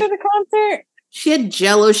the concert, she had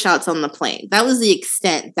Jello shots on the plane. That was the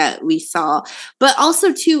extent that we saw. But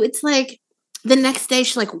also, too, it's like the next day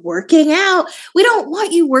she's like working out. We don't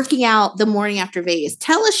want you working out the morning after Vegas.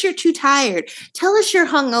 Tell us you're too tired. Tell us you're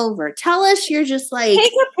hungover. Tell us you're just like,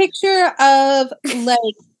 take a picture of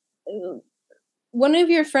like one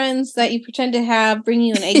of your friends that you pretend to have bring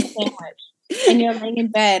you an egg sandwich and you're laying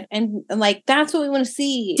in bed and like that's what we want to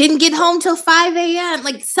see. Didn't get home till 5 a.m.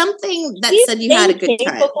 Like something that said you had a good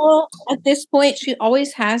time. At this point, she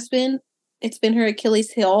always has been. It's been her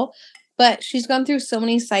Achilles heel. But she's gone through so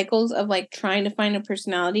many cycles of like trying to find a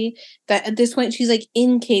personality that at this point she's like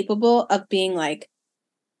incapable of being like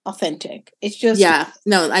authentic. It's just I get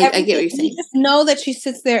what you're saying. You just know that she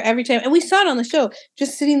sits there every time, and we saw it on the show,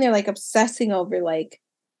 just sitting there like obsessing over like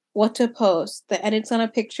what to post, the edits on a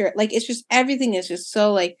picture. Like it's just everything is just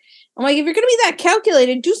so like I'm like, if you're gonna be that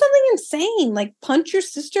calculated, do something insane, like punch your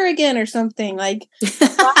sister again or something. Like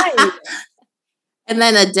why? And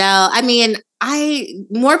then Adele, I mean,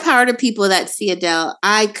 more power to people that see Adele.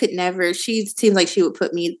 I could never. She seems like she would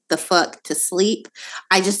put me the fuck to sleep.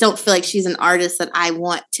 I just don't feel like she's an artist that I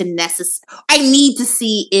want to I need to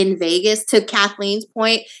see in Vegas. To Kathleen's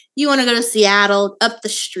point, you want to go to Seattle, up the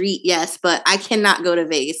street, yes, but I cannot go to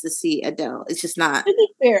Vegas to see Adele. It's just not. To be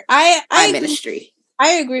fair, I ministry.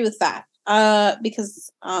 I agree with that. Because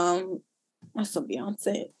I saw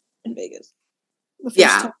Beyonce in Vegas.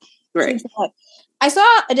 Yeah, right. I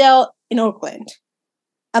saw Adele in Oakland.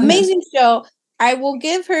 Amazing show. I will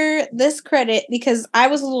give her this credit because I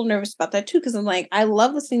was a little nervous about that too. Because I'm like, I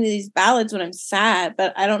love listening to these ballads when I'm sad,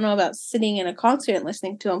 but I don't know about sitting in a concert and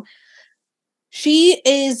listening to them. She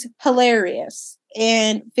is hilarious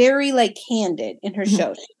and very like candid in her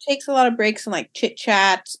show. She takes a lot of breaks and like chit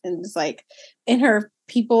chats and it's like, and her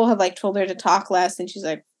people have like told her to talk less, and she's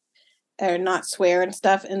like, or not swear and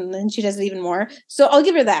stuff, and then she does it even more. So I'll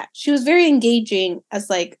give her that. She was very engaging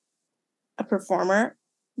as like a performer,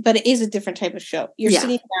 but it is a different type of show. You're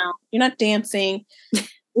sitting down, you're not dancing.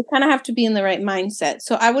 You kind of have to be in the right mindset.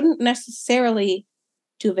 So I wouldn't necessarily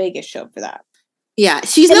do a Vegas show for that. Yeah,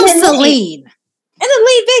 she's no Celine. And then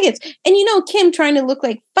leave Vegas. And you know, Kim trying to look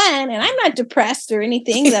like fun, and I'm not depressed or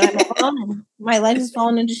anything that I'm on and my life is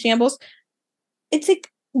falling into shambles. It's like,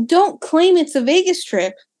 don't claim it's a Vegas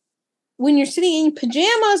trip. When you're sitting in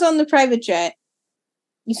pajamas on the private jet,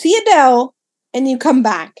 you see Adele, and you come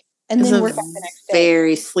back, and then work out the next day.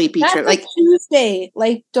 Very sleepy trip, like Tuesday.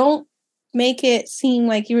 Like, don't make it seem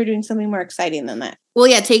like you were doing something more exciting than that. Well,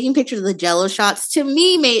 yeah, taking pictures of the Jello shots to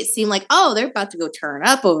me made it seem like, oh, they're about to go turn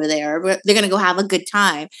up over there, but they're gonna go have a good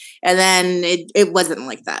time, and then it wasn't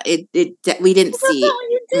like that. We didn't see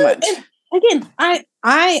much. And again,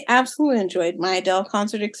 I absolutely enjoyed my Adele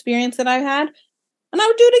concert experience that I've had, and I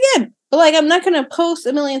would do it again. But like, I'm not going to post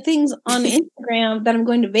a million things on Instagram that I'm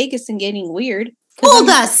going to Vegas and getting weird. Fooled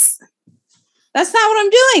us. That's not what I'm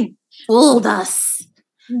doing. Fooled us.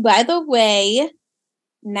 By the way,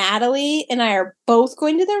 Natalie and I are both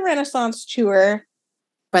going to the Renaissance tour.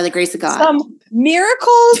 By the grace of God. Some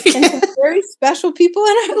miracles and some very special people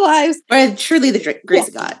in our lives. By truly the grace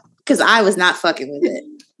of God. Because I was not fucking with it.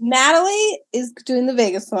 Natalie is doing the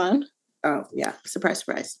Vegas one. Oh, yeah. Surprise,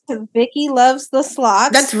 surprise. Because Vicky loves the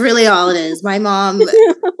slots. That's really all it is. My mom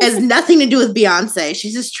has nothing to do with Beyonce.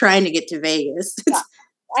 She's just trying to get to Vegas. Yeah.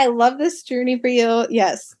 I love this journey for you.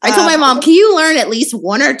 Yes. I told my mom, can you learn at least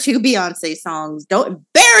one or two Beyonce songs? Don't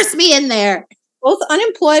embarrass me in there. Both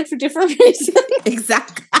unemployed for different reasons.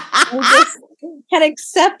 Exactly. We just had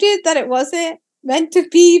accepted that it wasn't meant to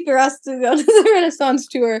be for us to go to the Renaissance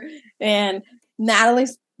tour. And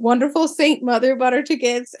Natalie's wonderful Saint Mother bought her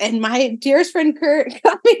tickets, and my dearest friend Kurt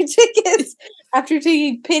got me tickets after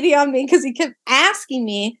taking pity on me because he kept asking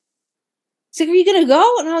me, he's like, are you gonna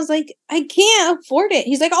go? And I was like, I can't afford it.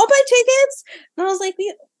 He's like, I'll buy tickets. And I was like,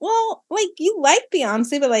 well, like, you like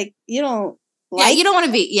Beyonce, but like, you don't like, you don't want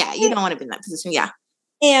to be, you don't want to be in that position. Yeah.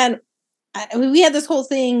 And we had this whole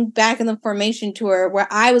thing back in the Formation tour where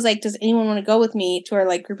I was like, does anyone want to go with me to our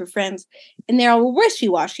like group of friends? And they're all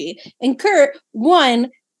wishy-washy. And Kurt, one,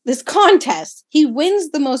 this contest. He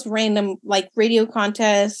wins the most random, like, radio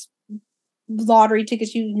contest, lottery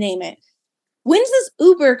tickets, you name it. Wins this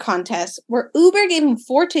Uber contest where Uber gave him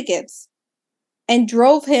 4 tickets and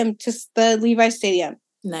drove him to the Levi's Stadium.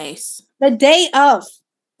 Nice. The day of.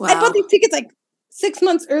 Wow. I bought these tickets like 6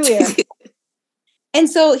 months earlier. And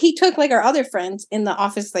so he took like our other friends in the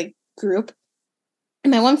office like group.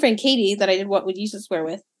 And my one friend, Katie, that I did What Would You Swear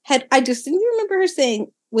with, I distinctly remember her saying,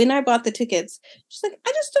 when I bought the tickets, she's like,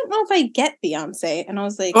 I just don't know if I get Beyonce. And I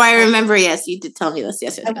was like, oh, I remember. Yes, you did tell me this.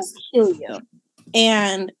 Yes. I will kill you.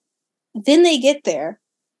 And then they get there.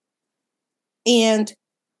 And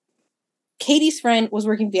Katie's friend was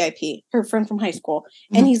working VIP, her friend from high school.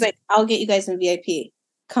 And he's like, I'll get you guys in VIP.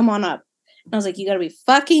 Come on up. And I was like, you got to be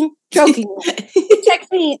fucking joking. They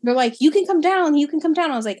text me. They're like, you can come down. You can come down.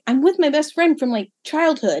 I was like, I'm with my best friend from like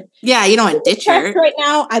childhood. Yeah, you don't want to ditch her. Right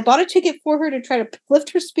now, I bought a ticket for her to try to lift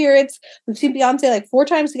her spirits. We've seen Beyonce like 4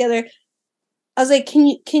 times together. I was like, can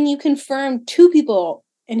you confirm 2 people?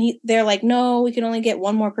 And they're like, no, we can only get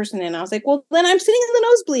 1 more person in. I was like, well, then I'm sitting in the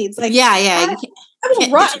nosebleeds. Like, yeah. I will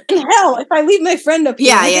rot in hell if I leave my friend up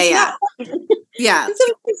here. Yeah. Yeah. And so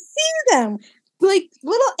I see them like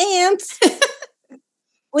little ants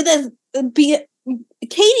with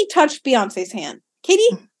Katie touched Beyonce's hand.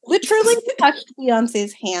 Katie literally touched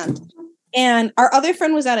Beyonce's hand. And our other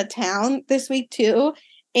friend was out of town this week too.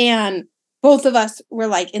 And both of us were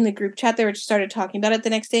like in the group chat. They started talking about it the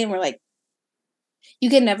next day. And we're like, you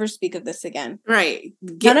can never speak of this again. Right.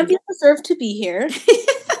 None of you deserve to be here.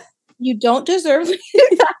 You don't deserve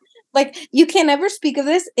like, you can never speak of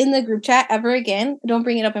this in the group chat ever again. Don't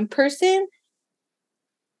bring it up in person.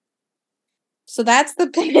 So that's the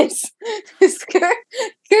piss. Kurt, and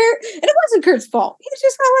it wasn't Kurt's fault. He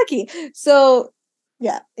just got lucky. So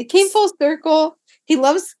yeah, it came full circle. He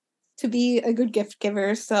loves to be a good gift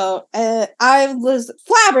giver. So I was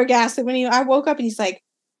flabbergasted when I woke up and he's like,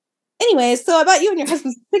 anyway, so I bought you and your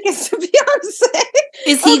husband's tickets to Beyonce.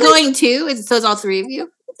 Is he going too? So it's all 3 of you?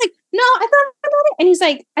 It's like, no, I thought about it. And he's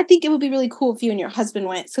like, I think it would be really cool if you and your husband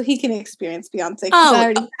went so he can experience Beyonce.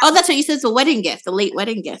 Oh, that's what you said. It's a wedding gift, a late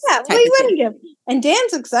wedding gift. Yeah, late wedding gift. And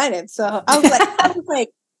Dan's excited. So I was like,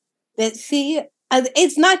 see,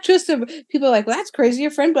 it's not just people are like, well, that's crazy.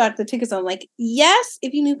 Your friend bought the tickets. I'm like, yes,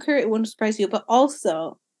 if you knew Kurt, it wouldn't surprise you. But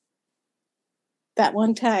also that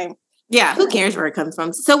one time. Yeah, who cares where it comes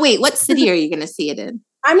from? So wait, what city are you going to see it in?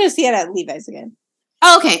 I'm going to see it at Levi's again.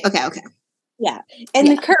 Oh, okay. Yeah. And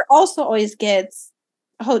then Kurt also always gets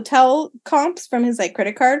hotel comps from his like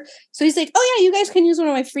credit card. So he's like, oh yeah, you guys can use one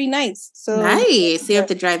of my free nights. So nice. So you have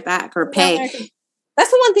to drive back or pay.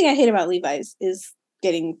 That's the one thing I hate about Levi's is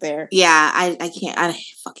getting there. Yeah, I can't. I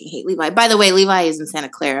fucking hate Levi. By the way, Levi is in Santa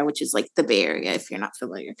Clara, which is like the Bay Area, if you're not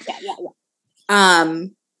familiar. Yeah.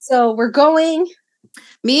 So we're going.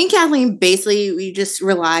 Me and Kathleen, basically, we just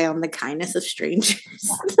rely on the kindness of strangers.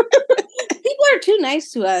 People are too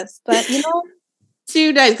nice to us, but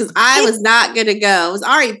too nice, because I was not gonna go. I was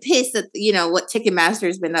already pissed at what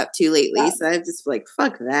Ticketmaster's been up to lately. So I just like,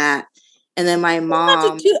 fuck that. And then my mom,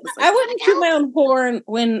 I wouldn't toot my own horn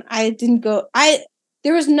when I didn't go.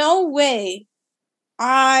 There was no way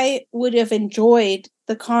I would have enjoyed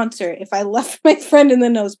the concert if I left my friend in the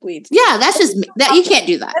nosebleeds. Yeah, that's just that. You can't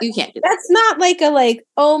do that. You can't do that. That's not like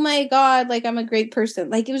oh my god, like I'm a great person.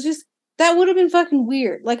 Like it was just that would have been fucking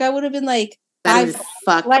weird. Like I would have been like that is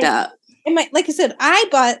fucked up. And like I said,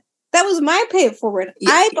 that was my pay it forward.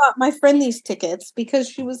 Yeah. I bought my friend these tickets because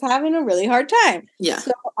she was having a really hard time. Yeah.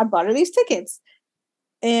 So I bought her these tickets.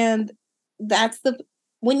 And that's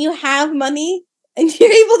when you have money and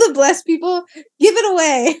you're able to bless people, give it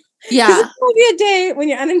away. Yeah. There's going to be a day when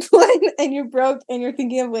you're unemployed and you're broke and you're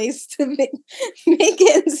thinking of ways to make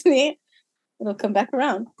ends meet. It'll come back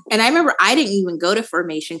around. And I remember I didn't even go to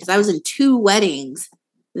Formation because I was in 2 weddings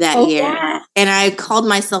that year. Yeah. And I called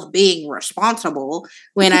myself being responsible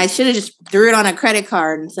when I should have just threw it on a credit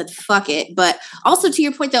card and said, fuck it. But also to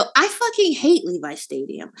your point though, I fucking hate Levi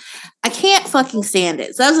Stadium. I can't fucking stand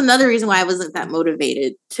it. So that was another reason why I wasn't that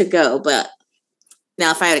motivated to go. But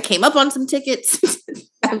now if I had came up on some tickets,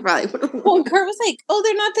 I probably would have. Well, Kurt was like, oh,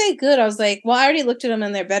 they're not that good. I was like, well, I already looked at them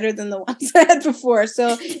and they're better than the ones I had before.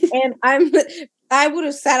 So, and I would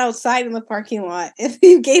have sat outside in the parking lot if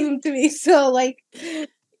you gave them to me. So like,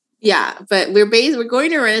 yeah, but we're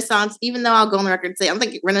going to Renaissance, even though I'll go on the record and say I don't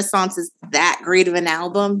think Renaissance is that great of an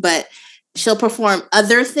album, but she'll perform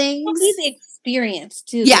other things. It'll be the experience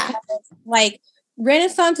too. Yeah. Like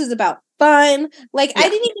Renaissance is about fun. Like I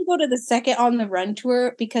didn't even go to the second On the Run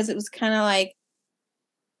tour because it was kind of like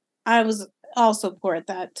I was also poor at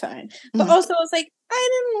that time. But also I was like, I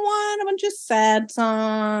didn't want a bunch of sad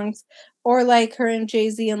songs. or like her and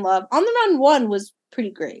Jay-Z in Love. On the Run 1 was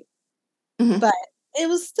pretty great. Mhm. But it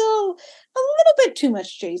was still a little bit too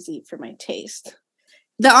much Jay-Z for my taste.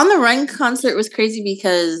 The On the Run concert was crazy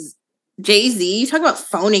because Jay-Z, you talk about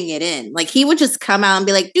phoning it in. Like, he would just come out and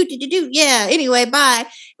be like, do, yeah, anyway, bye.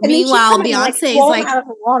 And Meanwhile, Beyonce's like out of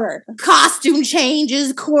the water. Costume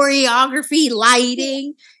changes, choreography,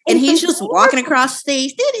 lighting, and he's just walking across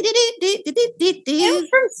stage. And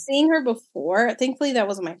from seeing her before, thankfully that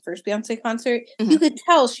wasn't my first Beyonce concert, you could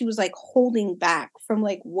tell she was like holding back from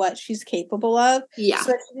like what she's capable of. Yeah.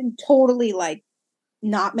 So that she didn't totally like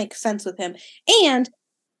not make sense with him. And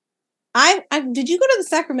I did you go to the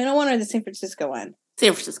Sacramento one or the San Francisco one?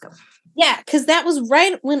 San Francisco. Yeah, because that was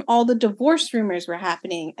right when all the divorce rumors were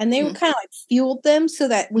happening, and they were kind of like fueled them so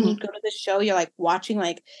that when you go to the show, you're like watching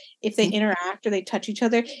like if they interact or they touch each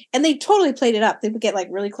other, and they totally played it up. They would get like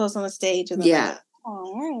really close on the stage, and then like,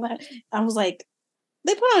 oh, I was like,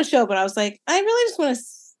 they put on a show, but I was like, I really just want to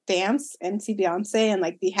dance and see Beyonce and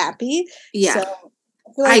like be happy. Yeah. So,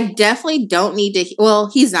 I definitely don't need to.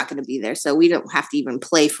 Well, he's not going to be there, so we don't have to even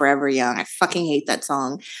play Forever Young. I fucking hate that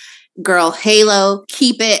song. Girl, Halo,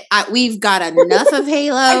 keep it. We've got enough of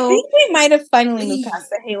Halo. I think we might have finally moved past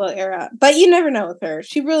the Halo era, but you never know with her.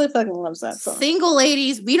 She really fucking loves that song. Single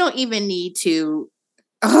ladies, we don't even need to.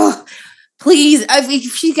 Oh, please,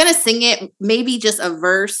 if she's gonna sing it, maybe just a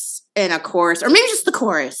verse and a chorus, or maybe just the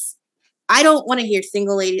chorus. I don't want to hear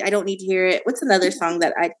Single Lady. I don't need to hear it. What's another song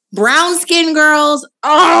that Brown Skin Girls.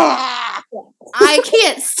 Oh, I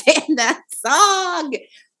can't stand that song.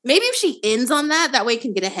 Maybe if she ends on that way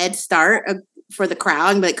can get a head start for the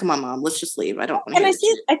crowd and be like, come on, Mom, let's just leave. I don't want to. And I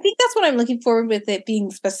think that's what I'm looking forward with it being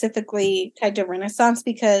specifically tied to Renaissance,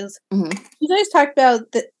 because you guys talked about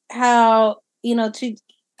how, you know,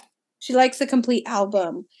 she likes a complete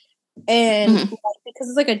album, and because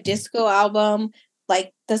it's like a disco album,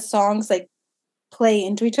 like the songs like play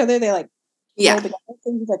into each other. They like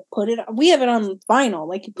put it on. We have it on vinyl.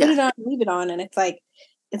 Like you put it on, leave it on, and it's like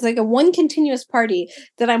a one continuous party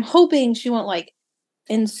that I'm hoping she won't like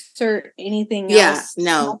insert anything else.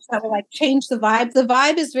 No. That will like change the vibe. The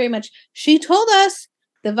vibe is very much, she told us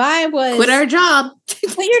the vibe was quit our job.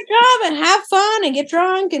 Quit your job and have fun and get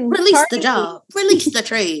drunk and release party. The job. Release the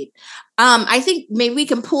trade. I think maybe we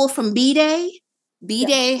can pull from B-Day.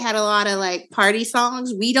 B-Day had a lot of like party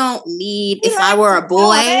songs. We don't need If I Were a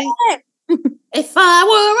Boy. If I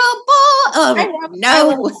Were a Boy.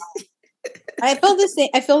 No. I feel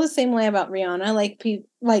the same way about Rihanna. Like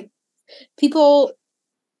people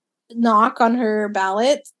knock on her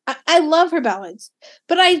ballads. I love her ballads,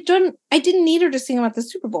 but I didn't need her to sing them at the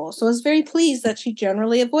Super Bowl. So I was very pleased that she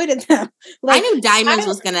generally avoided them. Like, I knew Diamonds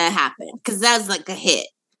was gonna happen because that was like a hit.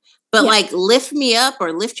 But like Lift Me Up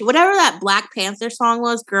or Lift You, whatever that Black Panther song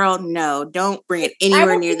was, girl, no, don't bring it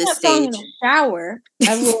anywhere near the stage. Song in the shower.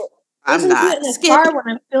 I will. I'm not. In the car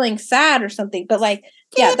when I'm feeling sad or something. But like,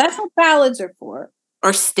 that's what ballads are for.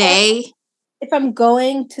 Or Stay. If I'm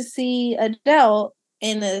going to see Adele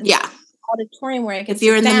in a auditorium where I can, if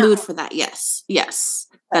you're in the mood for that, yes,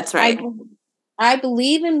 that's right. I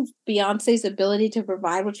believe in Beyonce's ability to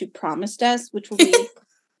provide what you promised us, which will be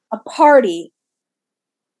a party.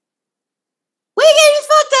 We getting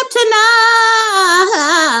fucked up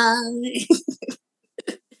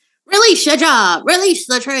tonight. Release your job. Release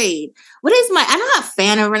the trade. What is I'm not a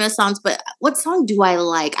fan of Renaissance, but what song do I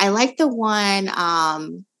like? I like the one,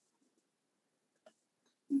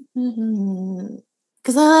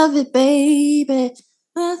 Cause I love it, baby.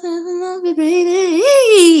 I love it, baby.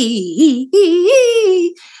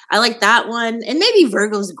 I like that one, and maybe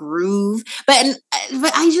Virgo's Groove, but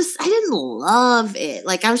I didn't love it.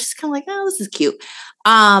 Like I was just kind of like, oh, this is cute.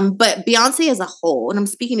 But Beyonce as a whole, and I'm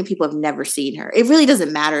speaking to people who have never seen her, it really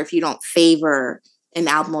doesn't matter if you don't favor an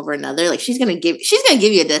album over another. Like she's gonna give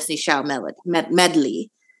you a Destiny's Child medley.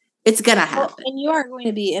 It's gonna happen, and you are going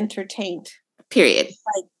to be entertained. Period.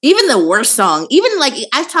 Like, even the worst song, even like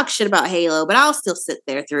I've talked shit about Halo, but I'll still sit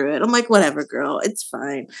there through it. I'm like, whatever, girl, it's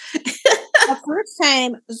fine. The first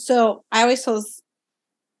time, so I always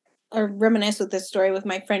reminisce with this story with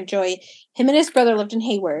my friend Joey. Him and his brother lived in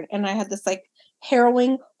Hayward, and I had this like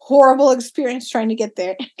harrowing, horrible experience trying to get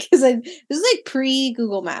there because this is like pre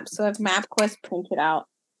Google Maps, so I have MapQuest printed out.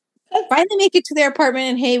 I finally make it to their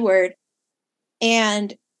apartment in Hayward,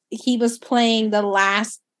 and he was playing the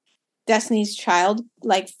last Destiny's Child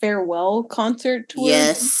like farewell concert tour.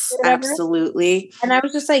 Yes, absolutely. And I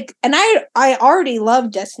was just like, and I already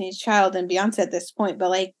loved Destiny's Child and Beyonce at this point, but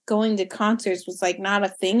like going to concerts was like not a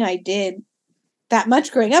thing I did that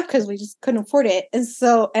much growing up because we just couldn't afford it. And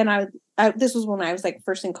so, and I this was when I was like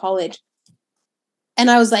first in college. And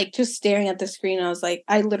I was like, just staring at the screen. I was like,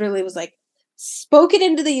 I literally was like, spoke it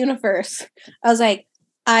into the universe. I was like,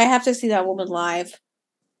 I have to see that woman live.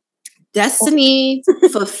 Destiny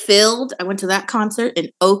fulfilled. I went to that concert in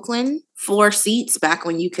Oakland, 4 seats back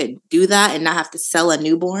when you could do that and not have to sell a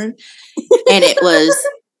newborn. And it was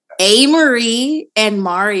A. and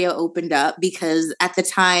Mario opened up because at the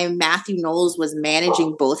time Matthew Knowles was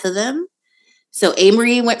managing both of them. So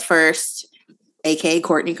A. went first, aka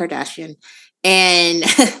Kourtney Kardashian, and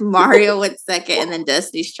Mario went second, and then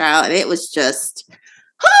Destiny's Child. And it was just,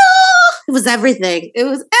 it was everything. It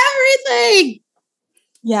was everything.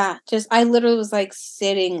 Yeah, I literally was like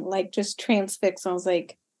sitting, like just transfixed. I was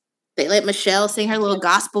like, they let Michelle sing her little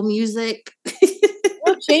gospel music.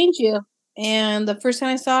 It'll change you. And the first time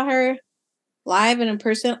I saw her live and in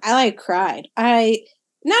person, I like cried.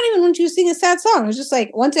 Not even when she was singing a sad song. It was just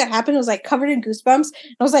like, once it happened, it was like covered in goosebumps.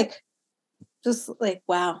 I was like, just like,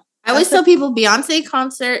 wow. I always tell people Beyonce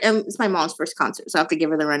concert, and it's my mom's first concert, so I have to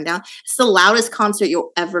give her the rundown. It's the loudest concert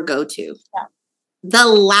you'll ever go to. Yeah. The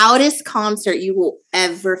loudest concert you will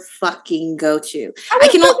ever fucking go to.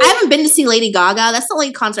 I haven't been to see Lady Gaga. That's the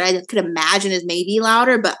only concert I could imagine is maybe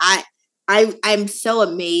louder, but I'm so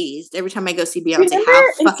amazed every time I go see Beyonce. Remember how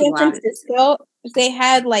in fucking San loud it is. Francisco, they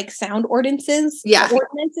had like sound ordinances. Yeah.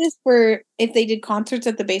 Ordinances for if they did concerts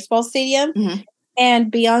at the baseball stadium. Mm-hmm.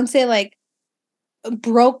 And Beyonce like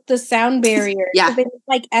broke the sound barrier. Yeah. So they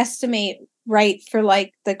like estimate right for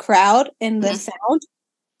like the crowd and the Mm-hmm. sound.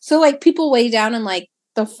 So like people way down in like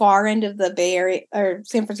the far end of the Bay Area or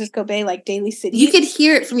San Francisco Bay, like Daly City. You could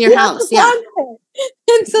hear it from your house. Yeah.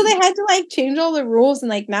 And so they had to like change all the rules, and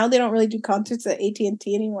like now they don't really do concerts at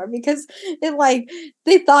AT&T anymore because it like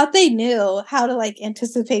they thought they knew how to like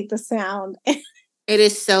anticipate the sound. It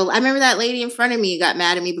is so. I remember that lady in front of me got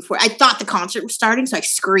mad at me before. I thought the concert was starting, so I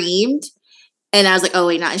screamed. And I was like, oh,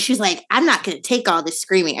 wait, not. And she's like, I'm not going to take all this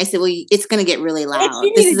screaming. I said, well, it's going to get really loud.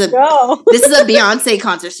 This is a Beyonce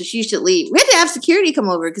concert, so she should leave. We had to have security come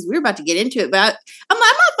over because we were about to get into it. But I'm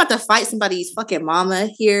not about to fight somebody's fucking mama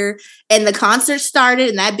here. And the concert started,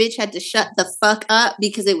 and that bitch had to shut the fuck up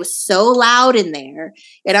because it was so loud in there.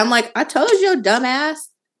 And I'm like, I told you, dumbass.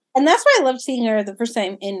 And that's why I loved seeing her the first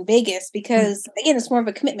time in Vegas because, again, it's more of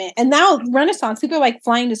a commitment. And now Renaissance, people are like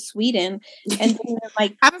flying to Sweden. And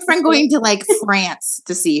like, I have a friend going to like France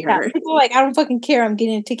to see her. Yeah, people are like, I don't fucking care. I'm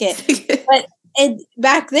getting a ticket. But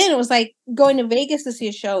back then, it was like going to Vegas to see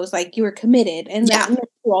a show was like you were committed. And that you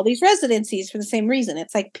do all these residencies for the same reason.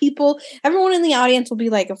 It's like everyone in the audience will be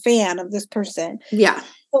like a fan of this person. Yeah. So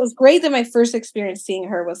it was great that my first experience seeing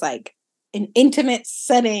her was like an intimate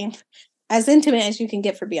setting. As intimate as you can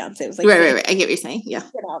get for Beyonce. It was like right. I get what you're saying. Yeah.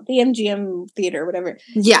 You know, the MGM theater, whatever.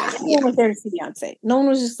 Yeah. Everyone was there to see Beyonce. No one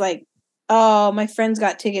was just like, oh, my friend's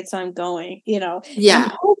got tickets, so I'm going, you know. Yeah.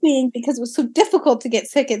 I'm hoping because it was so difficult to get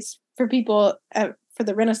tickets for people for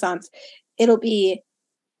the Renaissance, it'll be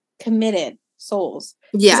committed souls.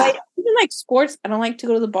 Yeah. Even like sports, I don't like to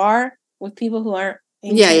go to the bar with people who aren't.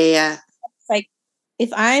 Yeah. It's like,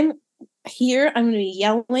 if I'm here, I'm going to be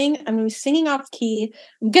yelling. I'm going to be singing off key.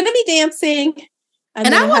 I'm going to be dancing. I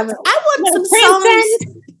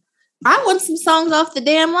want some songs off the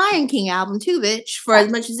damn Lion King album too, bitch. For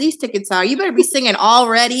as much as these tickets are, you better be singing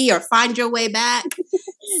Already or Find Your Way Back.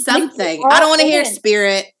 Something. I don't want to hear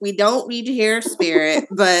Spirit. We don't need to hear Spirit,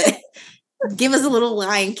 but give us a little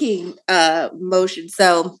Lion King motion.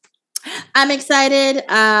 So I'm excited.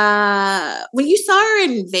 When you saw her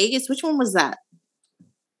in Vegas, which one was that?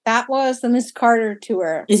 That was the Miss Carter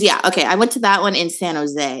tour. Yeah, okay. I went to that one in San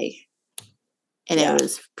Jose. And it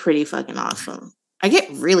was pretty fucking awesome. I get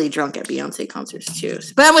really drunk at Beyonce concerts too.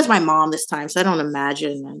 But I'm with my mom this time, so I don't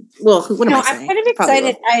imagine. Well, what am I saying? I'm kind of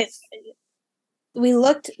excited. We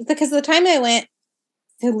looked, because the time I went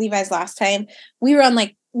to Levi's last time, we were on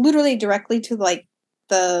like literally directly to like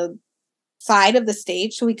the side of the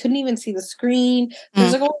stage. So we couldn't even see the screen.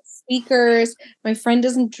 There's like all speakers. My friend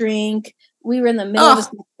doesn't drink. We were in the middle of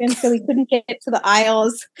the section, so we couldn't get to the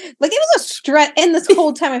aisles. Like, it was a stretch. And this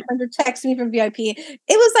whole time, my friends were texting me from VIP. It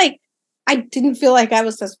was like, I didn't feel like I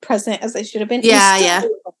was as present as I should have been. Yeah.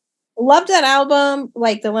 Loved that album,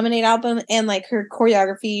 like the Lemonade album, and like her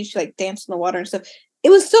choreography. She like danced in the water and stuff. It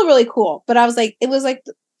was still really cool. But I was like,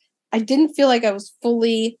 I didn't feel like I was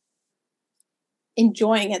fully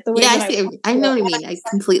enjoying it the way I know what you mean. I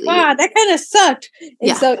completely that kind of sucked.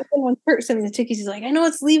 And so even when Kurt sent me the tickets, he's like, I know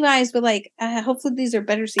it's Levi's, but like hopefully these are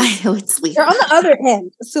better seats. I know it's Levi's. They're on the other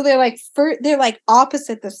end, so they're like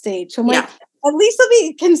opposite the stage. So I'm like, at least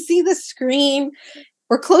we can see the screen.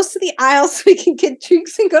 We're close to the aisle, so we can get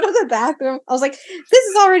drinks and go to the bathroom. I was like, this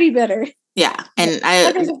is already better. Yeah, and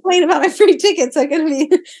I'm gonna complain about my free tickets. I'm gonna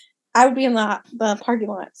be I would be in the parking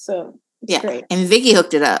lot. So it's great. And Vicky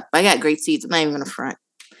hooked it up. I got great seats. I'm not even gonna front.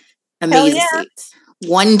 Amazing seats.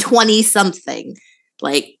 120 something,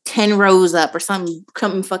 like 10 rows up or something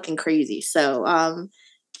fucking crazy. So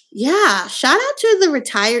yeah, shout out to the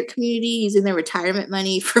retired community using their retirement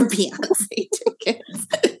money for Beyonce tickets.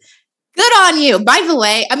 Good on you. By the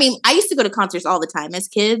way, I mean, I used to go to concerts all the time as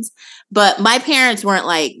kids, but my parents weren't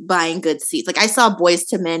like buying good seats. Like I saw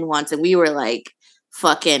Boyz II Men once and we were like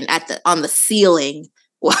fucking on the ceiling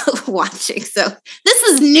watching. So this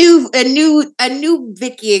is a new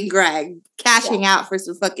Vicky and Greg cashing out for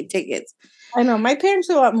some fucking tickets. I know my parents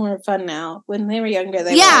are a lot more fun now. When they were younger,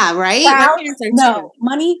 they were like, right? My parents are no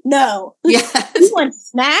money, no. Yes. You want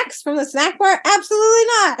snacks from the snack bar? Absolutely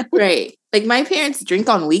not. Right. Like my parents drink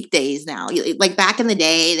on weekdays now. Like back in the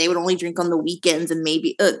day, they would only drink on the weekends and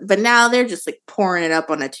maybe, but now they're just like pouring it up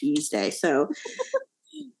on a Tuesday. So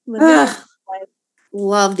love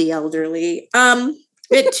the elderly.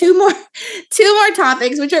 We had two more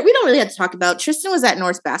topics, which we don't really have to talk about. Tristan was at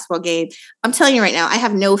North's basketball game. I'm telling you right now, I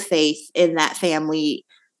have no faith in that family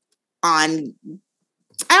I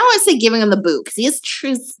don't want to say giving him the boot because he is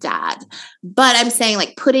Trish's dad, but I'm saying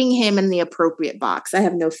like putting him in the appropriate box. I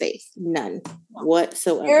have no faith. None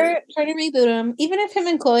whatsoever. They're trying to reboot him. Even if him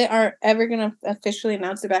and Chloe aren't ever going to officially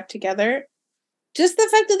announce it back together, just the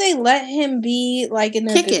fact that they let him be like in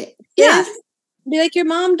their kick it. Yeah. Be like, your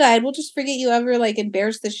mom died. We'll just forget you ever like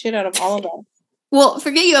embarrassed the shit out of all of us. Well,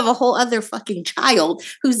 forget you have a whole other fucking child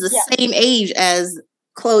who's the same age as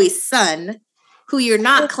Chloe's son, who you're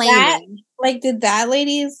not claiming. Did that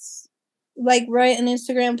lady's like write an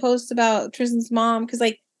Instagram post about Tristan's mom? Because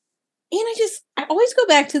like, and I always go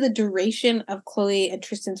back to the duration of Chloe and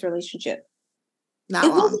Tristan's relationship. Not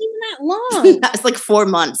long. Wasn't even that long. It's like 4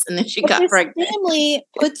 months, and then she got pregnant. Family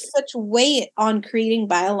puts such weight on creating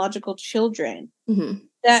biological children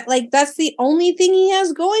that like that's the only thing he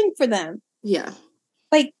has going for them. Yeah,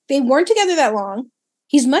 like they weren't together that long.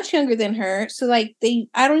 He's much younger than her, so like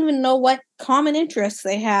I don't even know what common interests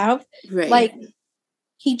they have. Right. Like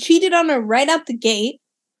he cheated on her right out the gate,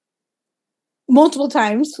 multiple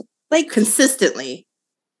times, like consistently.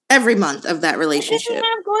 Every month of that relationship. What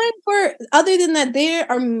have going for other than that they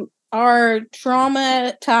are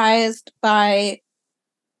traumatized by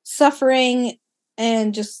suffering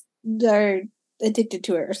and just they're addicted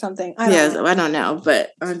to it or something. I don't know,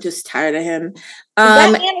 but I'm just tired of him.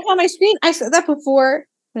 That man was on my screen. I said that before.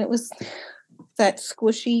 It was that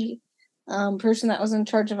squishy person that was in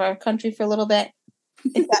charge of our country for a little bit.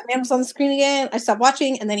 If that man was on the screen again, I stopped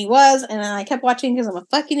watching, and then he was, and then I kept watching because I'm a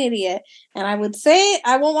fucking idiot. And I would say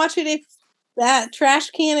I won't watch it if that trash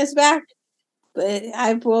can is back, but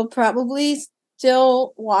I will probably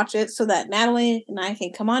still watch it so that Natalie and I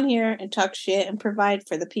can come on here and talk shit and provide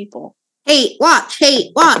for the people. Hate, watch.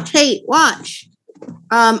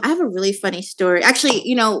 I have a really funny story.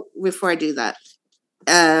 Actually, before I do that,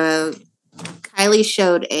 Kylie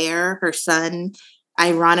showed Air, her son,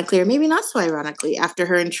 ironically, or maybe not so ironically, after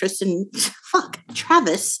her and Travis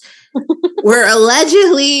were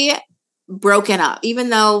allegedly broken up, even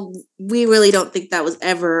though we really don't think that was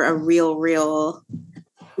ever a real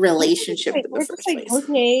relationship in the first place.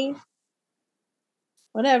 Okay,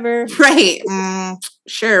 whatever. Right.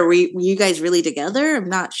 Sure. Were you guys really together? I'm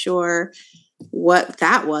not sure what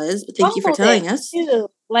that was, but thank you for telling us. Too.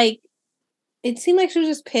 Like, it seemed like she was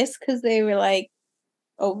just pissed because they were like,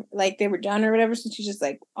 oh, like they were done or whatever. So she's just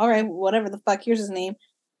like, all right, whatever the fuck, here's his name.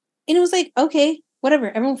 And it was like, okay,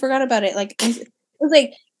 whatever. Everyone forgot about it. Like, it was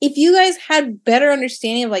like, if you guys had better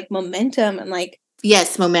understanding of like momentum and like.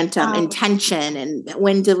 Yes, momentum, intention, and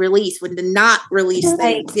when to release, when to not release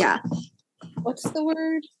things. Yeah. What's the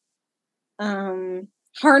word?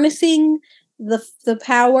 Harnessing the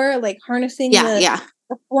power, like harnessing the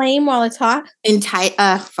flame while it's hot.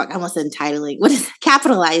 I almost said entitling. What is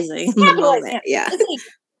capitalizing? Yeah. Like,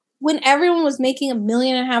 when everyone was making 1.5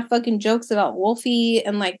 million fucking jokes about Wolfie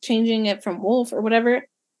and like changing it from Wolf or whatever,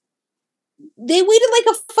 they waited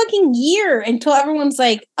like a fucking year until everyone's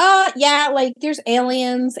like, yeah, like there's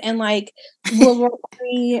aliens and like World War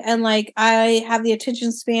III and like I have the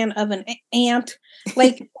attention span of an ant.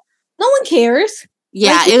 Like, no one cares.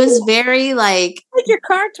 Yeah, like, it was very like your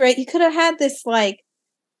cards right. You could have had this like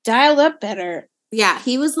dialed up better. Yeah,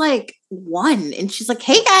 he was like 1, and she's like,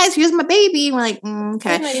 "Hey guys, here's my baby." And we're like,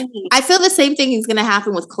 "Okay." I feel the same thing is going to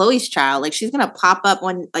happen with Chloe's child. Like, she's going to pop up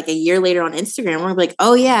like a year later on Instagram. We're gonna be like,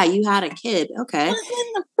 "Oh yeah, you had a kid." Okay, it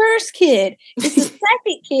wasn't the first kid. It's the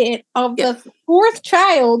second kid of the 4th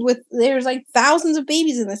child. There's like thousands of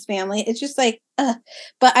babies in this family. It's just like,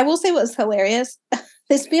 But I will say what's hilarious: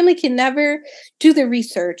 this family can never do the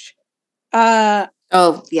research.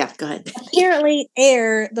 Oh, yeah, go ahead. Apparently,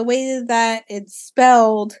 air, the way that it's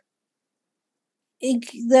spelled,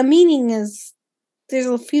 the meaning is, there's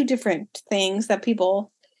a few different things that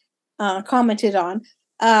people commented on.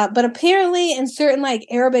 But apparently in certain like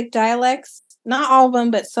Arabic dialects, not all of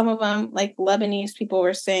them, but some of them, like Lebanese people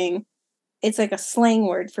were saying it's like a slang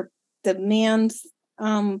word for the man's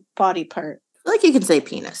body part. I feel like you can say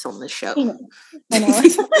penis on this show. I know.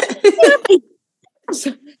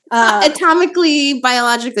 Atomically,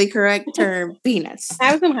 biologically correct term, penis. When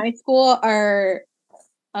I was in high school, our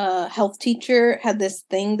health teacher had this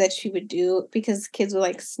thing that she would do because kids would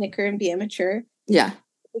like snicker and be immature. Yeah. At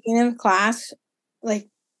the beginning of class, like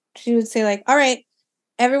she would say, like, all right,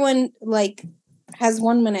 everyone like has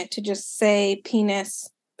 1 minute to just say penis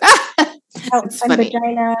and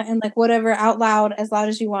vagina and like whatever out loud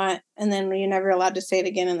as you want, and then you're never allowed to say it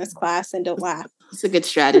again in this class, and don't laugh. It's a good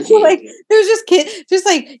strategy. So, like there's just kids, just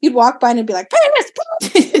like you'd walk by and it'd be like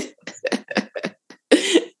penis.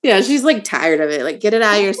 Yeah, she's like tired of it. Like, get it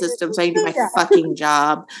out of your system so I can do my fucking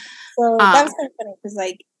job. So that was kind of funny because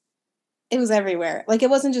like it was everywhere. Like it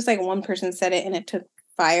wasn't just like one person said it and it took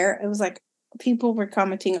fire. It was like people were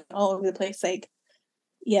commenting all over the place. Like,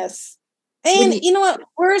 yes. And you know what?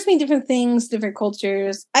 Words mean different things, different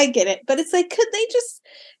cultures. I get it. But it's like, could they just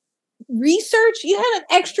research? You had an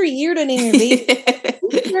extra year to name your baby.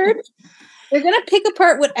 Research. They're going to pick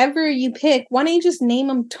apart whatever you pick. Why don't you just name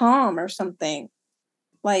them Tom or something?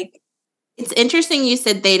 Like, it's interesting you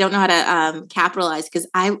said they don't know how to capitalize, because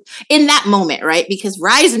in that moment, right? Because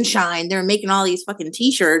Rise and Shine, they're making all these fucking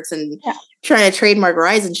t-shirts and trying to trademark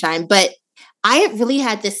Rise and Shine. But I really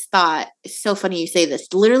had this thought. It's so funny you say this.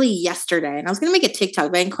 Literally yesterday, and I was going to make a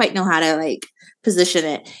TikTok, but I didn't quite know how to like position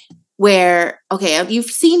it. Where, okay, you've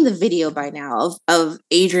seen the video by now of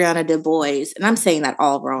Adriana DeBois, and I'm saying that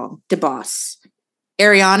all wrong. DeBoss.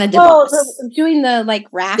 Ariana DeBoss. Oh, doing the like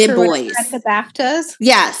rap at the BAFTAs.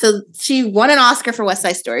 Yeah, so she won an Oscar for West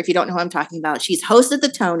Side Story. If you don't know who I'm talking about, she's hosted the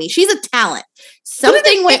Tony. She's a talent.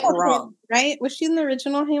 Something went wrong, right? Was she in the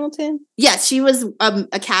original Hamilton? Yes, she was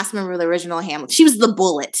a cast member of the original Hamilton. She was the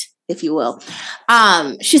bullet, if you will.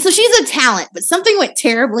 She's a talent, but something went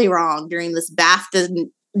terribly wrong during this BAFTA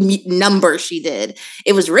number she did.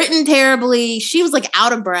 It was written terribly. She was like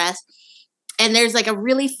out of breath. And there's like a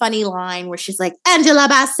really funny line where she's like, Angela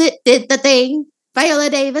Bassett did the thing. Viola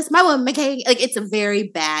Davis, my woman king. Like, it's a very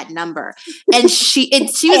bad number. And she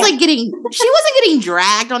was like she wasn't getting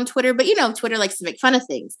dragged on Twitter, but you know, Twitter likes to make fun of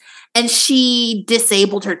things. And she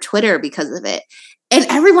disabled her Twitter because of it. And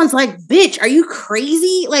everyone's like, bitch, are you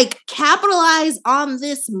crazy? Like, capitalize on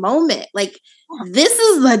this moment. Like, this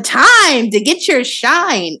is the time to get your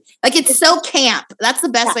shine. Like, it's so camp. That's the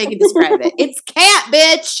best way I can describe it. It's camp,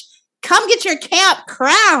 bitch. Come get your camp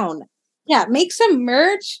crown. Yeah, make some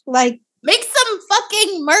merch. Like, make some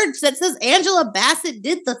fucking merch that says Angela Bassett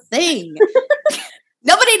did the thing.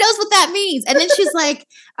 Nobody knows what that means. And then she's like,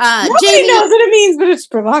 nobody knows what it means, but it's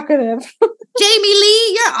provocative. Jamie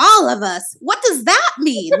Lee, you're all of us. What does that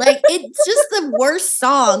mean? Like, it's just the worst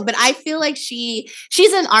song. But I feel like she's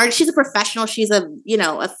an artist. She's a professional. She's a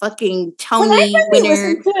fucking Tony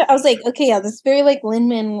winner. I was like, okay, yeah, this is very like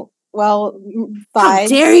Lin-Manuel vibe. How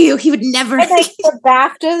dare you? He would never. And, like, the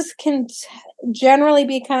BAFTAs can generally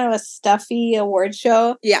be kind of a stuffy award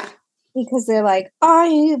show. Yeah. Because they're like,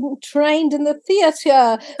 I'm trained in the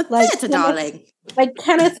theater. Like, theater, darling. Like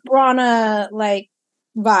Kenneth Branagh, like,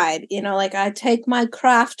 vibe. You know, like, I take my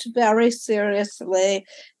craft very seriously.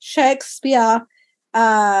 Shakespeare.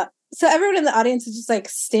 So everyone in the audience is just, like,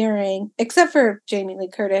 staring. Except for Jamie Lee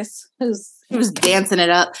Curtis, who was dancing it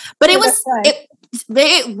up. But it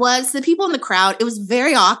was the people in the crowd. It was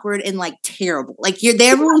very awkward and, like, terrible. Like,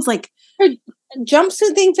 everyone's like...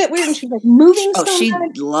 jumpsuit thing fit weird, and she's like moving. Oh, she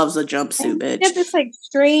loves a jumpsuit, bitch. She had this like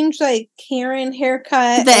strange, like Karen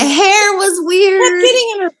haircut. The hair was weird. Kept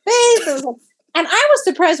getting in her face. It was like, and I was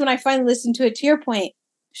surprised when I finally listened to it. To your point,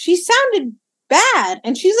 she sounded bad,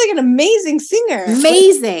 and she's like an amazing singer.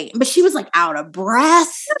 Amazing, but she was like out of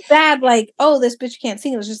breath. Not bad, like, oh, this bitch can't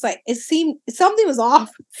sing. It was just like it seemed something was off.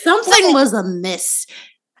 Something was amiss.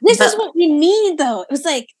 This is what we need, though. It was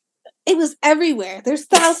like. It was everywhere. There's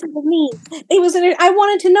thousands of memes. It was. I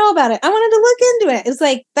wanted to know about it. I wanted to look into it. It's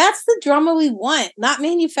like that's the drama we want, not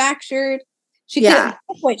manufactured. She could have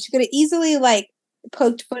easily like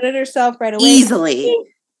poked fun at herself right away. Easily.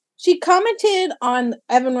 She commented on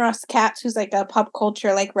Evan Ross Katz, who's like a pop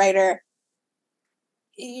culture like writer.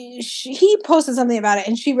 He posted something about it,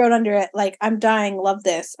 and she wrote under it like, "I'm dying, love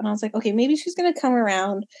this." And I was like, okay, maybe she's gonna come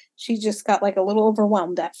around. She just got like a little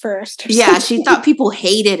overwhelmed at first. Yeah, she thought people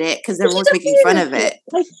hated it because everyone's making fun of it.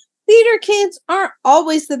 Like, theater kids aren't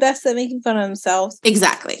always the best at making fun of themselves.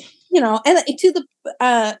 Exactly. You know, and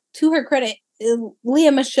to her credit,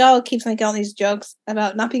 Leah Michelle keeps making all these jokes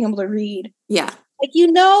about not being able to read. Yeah. Like,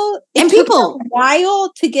 you know, it and took people a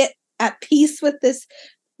while to get at peace with this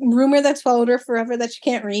rumor that's followed her forever that she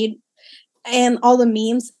can't read and all the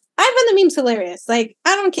memes. I find the memes hilarious. Like,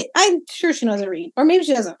 I don't care. I'm sure she knows how to read. Or maybe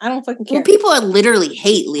she doesn't. I don't fucking care. Well, people literally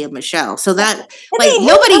hate Leah Michelle. So that, like,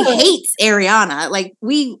 nobody hates Ariana. Like,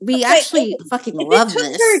 we actually fucking love this.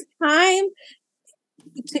 It took her time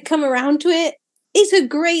to come around to it. It's a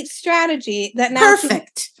great strategy that now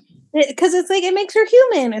perfect. Because it's like, it makes her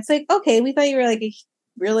human. It's like, okay, we thought you were like a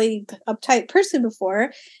really uptight person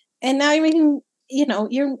before. And now you're making, you know,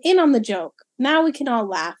 you're in on the joke. Now we can all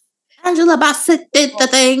laugh. Angela Bassett did the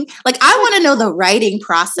thing. Like, I want to know the writing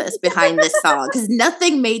process behind this song because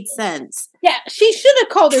nothing made sense. Yeah, she should have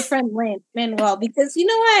called her friend Manuel, because you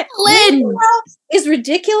know what? Manuel is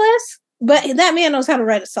ridiculous, but that man knows how to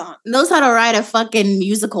write a song. Knows how to write a fucking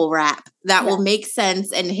musical rap that will make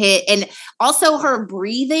sense and hit. And also her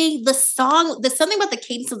breathing, the song, there's something about the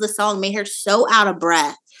cadence of the song made her so out of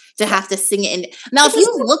breath to have to sing it. And now, if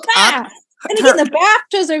you look up, and again, the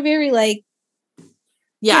BAFTAs are very like,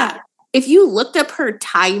 if you looked up her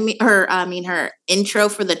her intro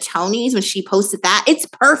for the Tonys when she posted that, it's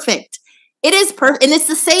perfect. It is perfect. And it's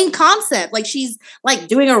the same concept. Like, she's like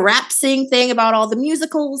doing a rap sing thing about all the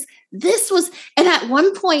musicals. This was, and at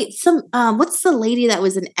one point, some, what's the lady that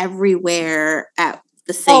was in Everywhere at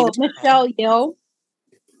the same time? Michelle Yeoh.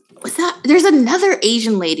 Was that, there's another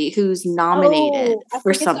Asian lady who's nominated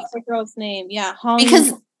for something. The girl's name. Yeah.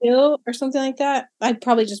 Because or something like that. I'd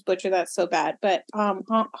probably just butcher that so bad, but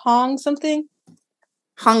Hong something.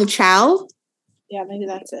 Hong Chow? Yeah, maybe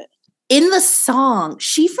that's it. In the song,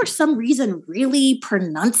 she for some reason really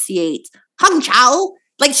pronunciates Hong Chow.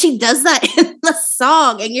 Like, she does that in the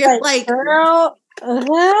song, and you're like, girl, just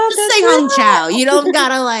say Hong Chow. You don't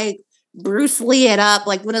gotta like Bruce Lee it up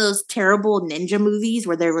like one of those terrible ninja movies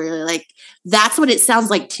where they're really like, that's what it sounds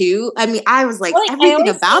like too. I mean, I was like, everything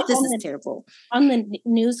about this is terrible. On the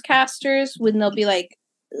newscasters, when they'll be like,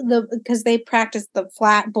 because they practice the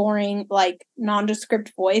flat, boring, like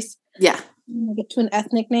nondescript voice. Yeah. When they get to an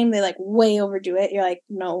ethnic name, they like way overdo it. You're like,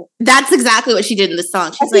 no. That's exactly what she did in the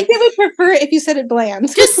song. She's like, they would prefer if you said it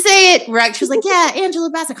bland. Just say it right. She was like, yeah, Angela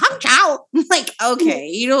Bassett, Hong Chow. I'm like, okay,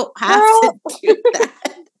 you don't have to do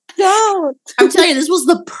that. Don't. I'm telling you, this was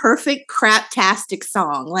the perfect craptastic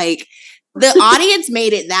song. Like, the audience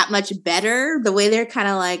made it that much better. The way they're kind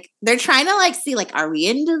of like, they're trying to like see, like, are we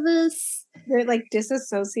into this? They're like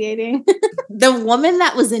disassociating. The woman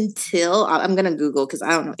that was in Till, I'm gonna Google because I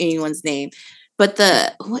don't know anyone's name, but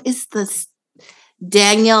what is this?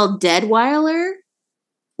 Danielle Deadweiler.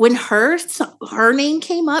 When her name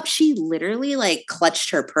came up, she literally like clutched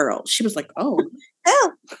her pearls. She was like, "Oh,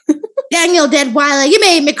 Danielle Deadweiler, you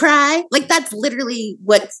made me cry." Like, that's literally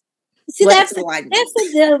what. See, that's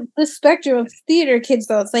the spectrum of theater kids,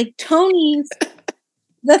 though. It's like Tony's,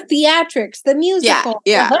 the theatrics, the musical.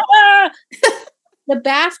 Yeah. The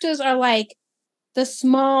BAFTAs are like the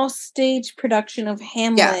small stage production of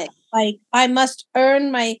Hamlet. Yeah. Like, I must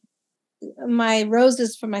earn my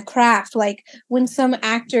roses for my craft. Like, when some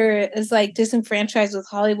actor is like disenfranchised with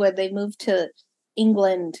Hollywood, they move to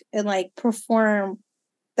England and like perform.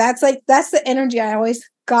 That's the energy I always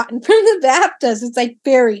gotten from the BAFTAs. It's like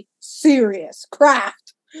very serious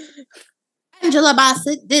craft. Angela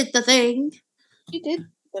Bassett did the thing. She did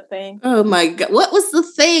the thing. Oh my God. What was the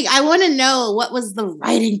thing? I want to know, what was the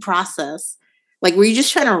writing process? Like, were you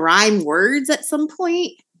just trying to rhyme words at some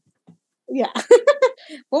point? Yeah.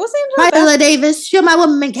 What was Angela Viola Davis, you're my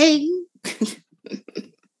woman king.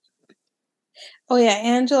 Oh yeah,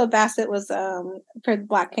 Angela Bassett was for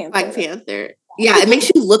Black Panther. Black Panther. Yeah, it makes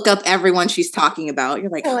you look up everyone she's talking about. You're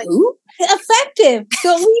like, who? Effective.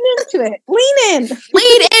 So lean into it. Lean in.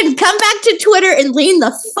 Lean in. Come back to Twitter and lean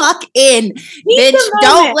the fuck in. Bitch,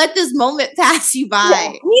 don't let this moment pass you by.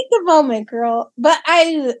 Yeah, meet the moment, girl. But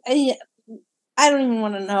I don't even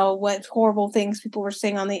want to know what horrible things people were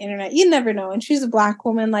saying on the internet. You never know. And she's a Black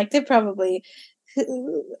woman. Like, they probably,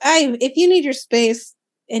 if you need your space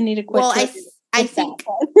and need a quick. Well,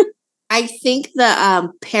 I think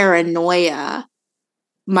the paranoia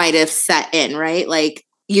might have set in, right? Like,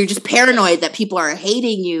 you're just paranoid that people are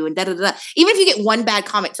hating you and da-da-da. Even if you get one bad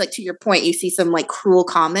comment, like, to your point, you see some like cruel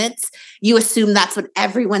comments, you assume that's what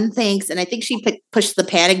everyone thinks. And I think she pushed the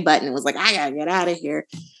panic button and was like, I gotta get out of here.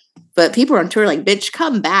 But people on tour like, bitch,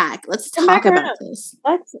 come back. Let's talk about this.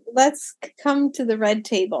 Let's come to the red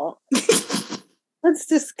table. Let's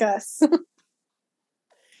discuss.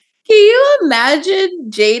 Can you imagine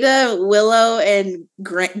Jada, Willow, and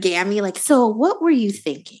Gammy like, so what were you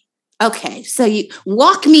thinking? Okay, so you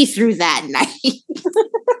walk me through that night.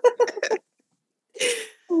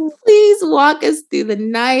 Please walk us through the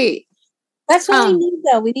night. That's what we need,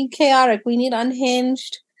 though. We need chaotic. We need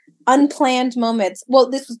unhinged, unplanned moments. Well,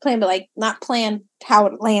 this was planned, but like not planned how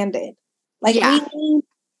it landed. Like we need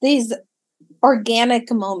these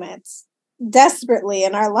organic moments desperately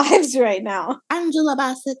in our lives right now. Angela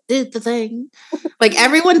Bassett did the thing. Like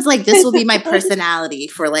everyone's like, this will be my personality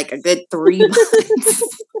for like a good 3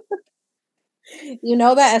 months. You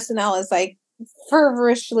know that SNL is like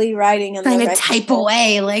feverishly writing and trying to type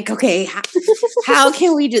away. Like, okay, how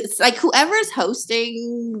can we just like whoever's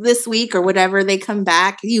hosting this week or whatever they come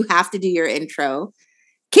back, you have to do your intro.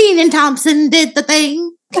 Kenan Thompson did the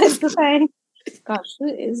thing. That's the thing. Gosh, who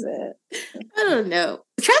is it? I don't know.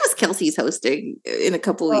 Travis Kelce's hosting in a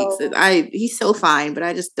couple weeks. And he's so fine, but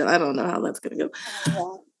I don't know how that's gonna go.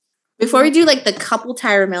 Yeah. Before we do like the couple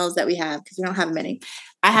Tyra Mails that we have, because we don't have many,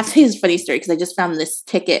 I have to use a funny story because I just found this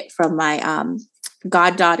ticket from my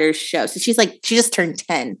goddaughter's show. So she just turned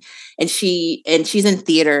 10 and she's in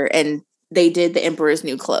theater and they did The Emperor's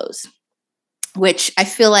New Clothes, which I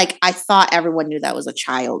feel like I thought everyone knew that was a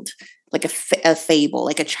child, like a fable,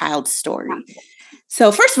 like a child's story.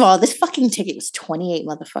 So first of all, this fucking ticket was $28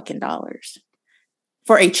 motherfucking dollars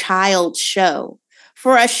for a child show,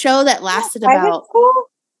 for a show that lasted about.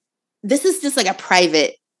 This is just like a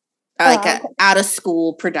private, an out of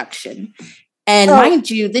school production. And mind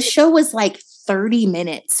you, this show was like 30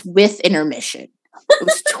 minutes with intermission. It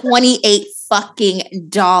was $28 fucking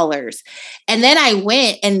dollars. And then I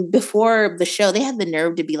went, and before the show, they had the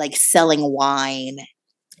nerve to be like selling wine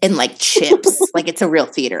and like chips. Like it's a real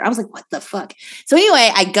theater. I was like, what the fuck? So anyway,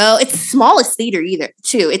 I go, it's the smallest theater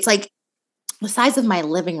too. It's like the size of my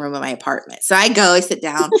living room in my apartment. So I go, I sit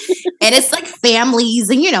down and it's like families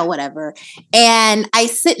and, whatever. And I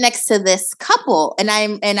sit next to this couple and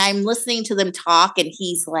I'm listening to them talk. And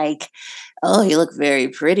he's like, oh, you look very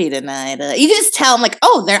pretty tonight. You can just tell I'm like,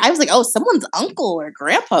 I was like, someone's uncle or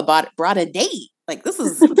grandpa brought a date. Like, this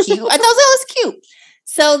is cute. I thought that was cute.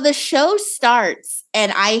 So the show starts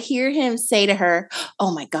and I hear him say to her,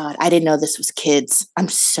 oh my God, I didn't know this was kids. I'm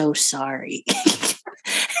so sorry.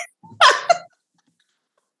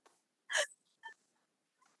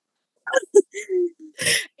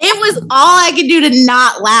 It was all I could do to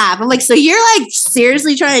not laugh. I'm like, so you're like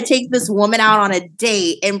seriously trying to take this woman out on a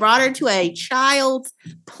date and brought her to a child's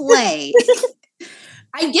play.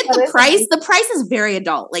 I get the price. Nice. The price is very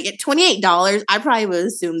adult. Like at $28, I probably would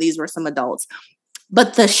assume these were some adults.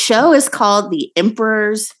 But the show is called The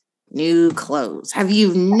Emperor's New Clothes. Have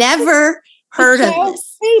you never heard of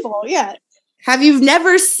this? Fable, yeah. Have you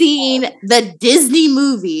never seen the Disney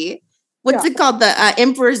movie? What's it called? The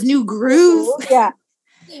Emperor's New Groove? Yeah.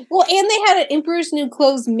 Well, and they had an Emperor's New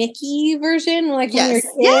Clothes Mickey version, like when we were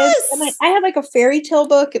kids. Yes. And I had like a fairy tale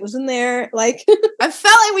book. It was in there. Like I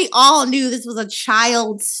felt like we all knew this was a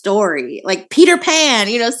child's story, like Peter Pan,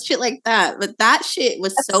 shit like that. But that shit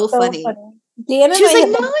was so funny. Dan she was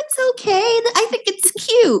like, "No, it's okay. I think it's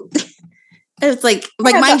cute." And it's like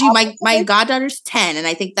mind you, my goddaughter's 10, and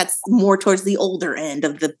I think that's more towards the older end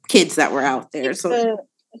of the kids that were out there. So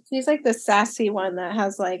she's like the sassy one that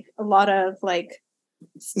has like a lot of like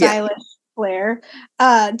stylish flair.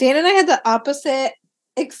 Dan and I had the opposite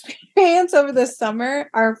experience over the summer.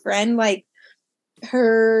 Our friend, like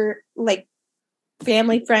her like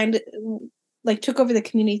family friend, like took over the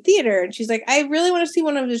community theater, and she's like, I really want to see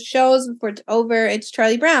one of his shows before it's over. It's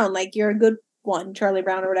Charlie Brown. Like, you're a good one, Charlie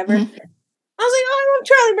Brown or whatever. Mm-hmm. I was like, I love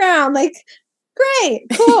Charlie Brown. Like, great,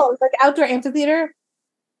 cool. Like outdoor amphitheater.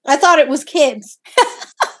 I thought it was kids.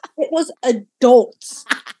 It was adults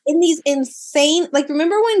in these insane, like,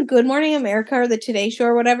 remember when Good Morning America or the Today Show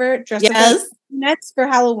or whatever dressed up like nuts for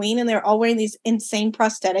Halloween, and they were all wearing these insane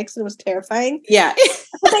prosthetics, and it was terrifying. Yeah.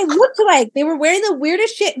 But they looked like they were wearing the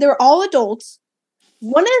weirdest shit. They were all adults.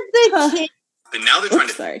 One of the kids, and now they're trying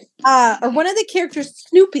to or one of the characters,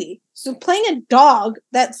 Snoopy, so playing a dog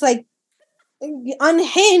that's like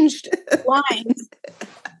unhinged lines,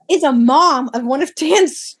 is a mom of one of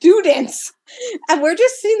Dan's students. And we're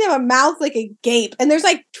just seeing them a mouth like a gape. And there's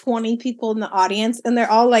like 20 people in the audience, and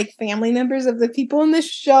they're all like family members of the people in this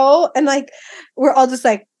show. And like, we're all just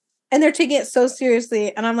like, and they're taking it so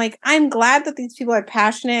seriously. And I'm like, I'm glad that these people are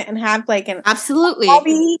passionate and have like an absolutely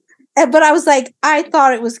hobby. But I was like, I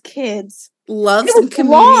thought it was kids. Love some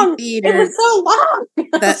community theater. It was so long.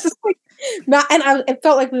 It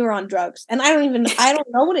felt like we were on drugs. And I don't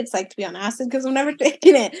know what it's like to be on acid because I've never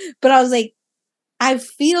taken it. But I was like, I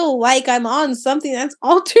feel like I'm on something that's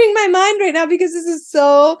altering my mind right now because this is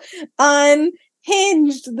so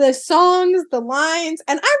unhinged. The songs, the lines,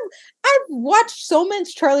 and I've watched so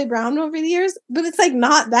much Charlie Brown over the years, but it's like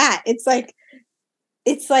not that. It's like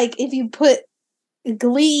if you put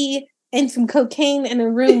Glee and some cocaine in a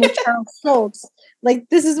room with Charles Schultz, like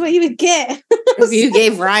this is what you would get. If you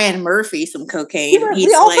gave Ryan Murphy some cocaine,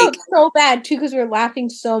 we all felt so bad too because we were laughing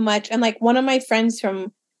so much. And like one of my friends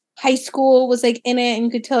from high school was like in it, and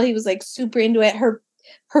you could tell he was like super into it. Her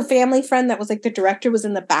family friend that was like the director was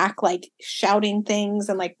in the back like shouting things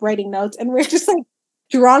and like writing notes, and we're just like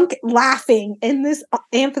drunk laughing in this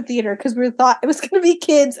amphitheater because we thought it was going to be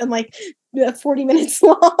kids and like 40 minutes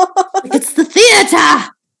long. It's the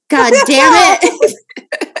theater. God damn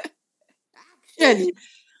it.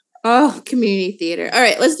 Oh, community theater. All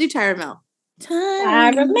right, let's do Tyra Mail.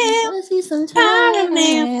 Tyra Mail. Let's do some Tyra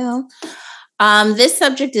Mail. This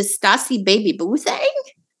subject is Stassi Baby Boothing.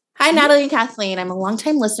 Hi, Natalie and Kathleen. I'm a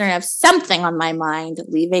longtime listener and have something on my mind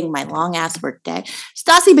leaving my long-ass workday.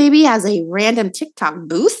 Stassi Baby has a random TikTok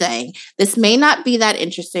boothing. This may not be that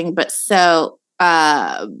interesting, but so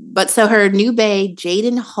her new bae,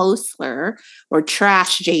 Jaden Hostler, or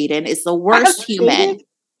Trash Jaden, is the worst human.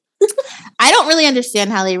 I don't really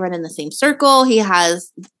understand how they run in the same circle. He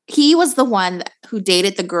was the one who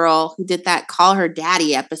dated the girl who did that Call Her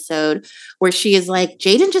Daddy episode where she is like,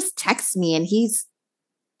 Jaden just texts me and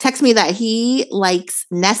texts me that he likes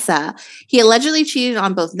Nessa. He allegedly cheated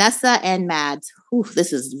on both Nessa and Mads. Ooh,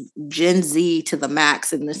 this is Gen Z to the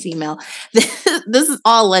max in this email. This is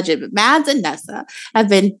all alleged, but Mads and Nessa have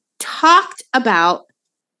been talked about.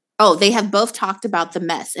 Oh, they have both talked about the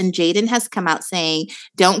mess, and Jaden has come out saying,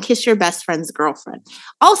 don't kiss your best friend's girlfriend.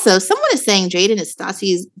 Also, someone is saying Jaden is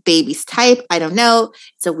Stassi's baby's type. I don't know.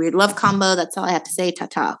 It's a weird love combo. That's all I have to say.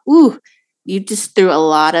 Ta-ta. Ooh, you just threw a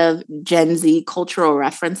lot of Gen Z cultural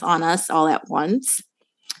reference on us all at once.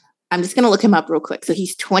 I'm just going to look him up real quick. So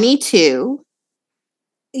he's 22.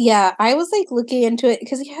 Yeah, I was like looking into it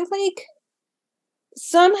because he had like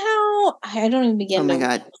somehow, I don't even begin. Oh my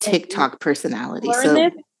God, TikTok personality.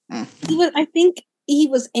 So I think he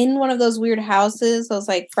was in one of those weird houses. Those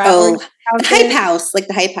like houses. Hype house, like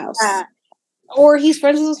the Hype House. Or he's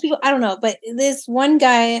friends with those people. I don't know. But this one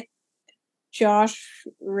guy, Josh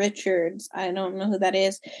Richards, I don't know who that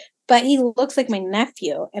is, but he looks like my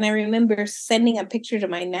nephew. And I remember sending a picture to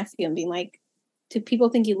my nephew and being like, do people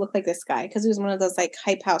think you look like this guy? Because he was one of those like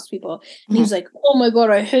Hype House people. And he was like, oh my God,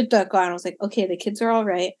 I hate that guy. And I was like, okay, the kids are all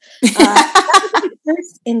right. My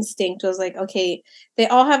first instinct was like, okay, they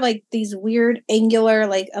all have like these weird, angular,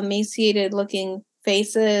 like emaciated looking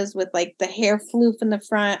faces with like the hair floof in the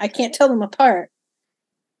front. I can't tell them apart.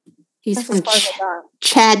 He's from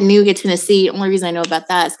Chattanooga, Tennessee. The only reason I know about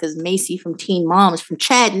that is because Macy from Teen Mom is from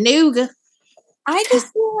Chattanooga. I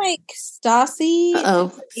just feel like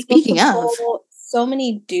Stassi. Speaking of so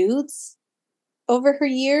many dudes over her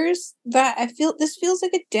years that I feel this feels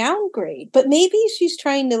like a downgrade. But maybe she's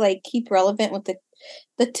trying to like keep relevant with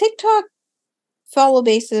the TikTok follow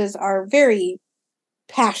bases are very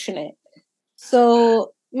passionate.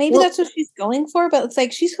 So maybe that's what she's going for. But it's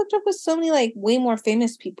like she's hooked up with so many like way more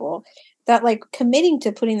famous people that like committing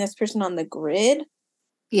to putting this person on the grid.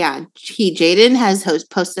 Yeah, Jaden has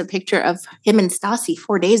posted a picture of him and Stassi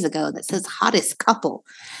 4 days ago that says hottest couple.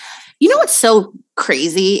 You know what's so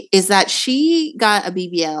crazy is that she got a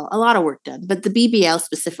BBL, a lot of work done, but the BBL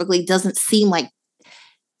specifically doesn't seem like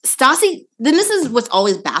Stassi. Then this is what's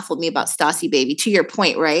always baffled me about Stassi Baby, to your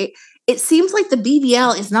point, right? It seems like the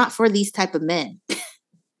BBL is not for these type of men.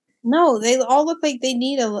 No, they all look like they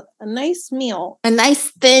need a nice meal. A nice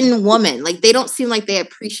thin woman. Like they don't seem like they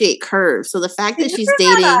appreciate curves. So the fact that she's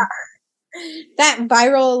dating that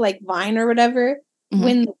viral like Vine or whatever,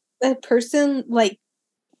 when the person like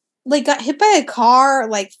got hit by a car,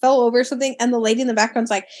 like fell over or something, and the lady in the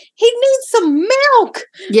background's like, he needs some milk.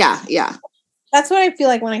 Yeah, yeah. That's what I feel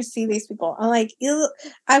like when I see these people. I'm like,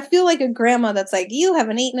 I feel like a grandma that's like, you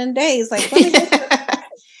haven't eaten in days. Like, let me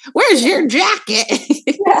where's your jacket?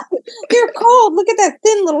 Yeah, you're cold. Look at that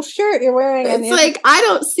thin little shirt you're wearing. It's like, I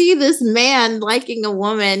don't see this man liking a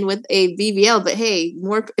woman with a BBL, but hey,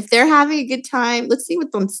 if they're having a good time, let's see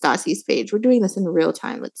what's on Stassi's page. We're doing this in real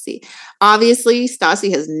time. Let's see. Obviously,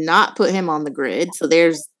 Stassi has not put him on the grid, so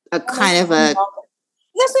there's a kind of a.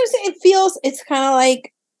 That's what I'm saying. It's kind of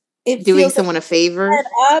like doing someone a favor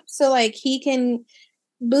up, so like he can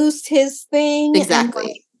boost his thing exactly. And,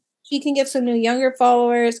 like, he can get some new younger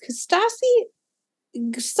followers because Stassi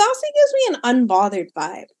gives me an unbothered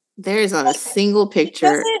vibe. There's not a single picture.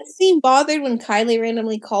 She doesn't seem bothered when Kylie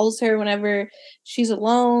randomly calls her whenever she's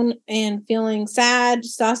alone and feeling sad.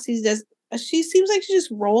 Stassi she seems like she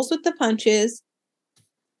just rolls with the punches.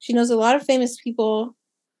 She knows a lot of famous people.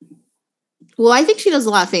 Well, I think she knows a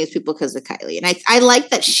lot of famous people because of Kylie. And I like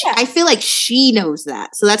that I feel like she knows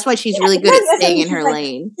that. So that's why she's really good at staying in her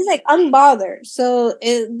lane. She's like unbothered. So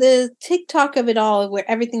the TikTok of it all, where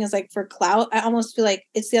everything is like for clout, I almost feel like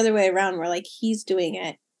it's the other way around, where like he's doing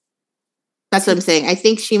it. That's what I'm saying. I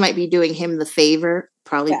think she might be doing him the favor,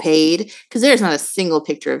 probably paid, because there's not a single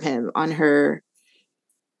picture of him on her,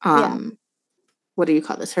 what do you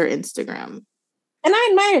call this? Her Instagram. And I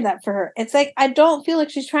admire that for her. It's like, I don't feel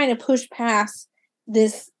like she's trying to push past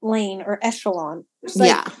this lane or echelon. It's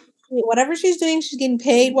like, whatever she's doing, she's getting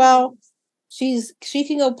paid well. She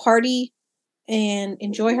can go party and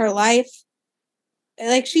enjoy her life.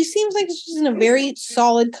 Like, she seems like she's in a very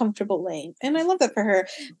solid, comfortable lane. And I love that for her.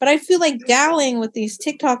 But I feel like dallying with these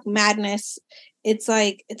TikTok madness, it's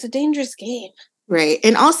like, it's a dangerous game. Right.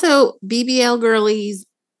 And also, BBL girlies,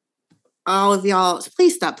 all of y'all,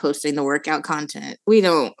 please stop posting the workout content. We're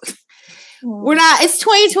not, it's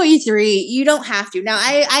 2023. You don't have to. Now,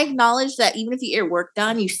 I acknowledge that even if you get your work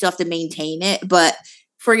done, you still have to maintain it. But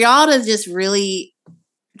for y'all to just really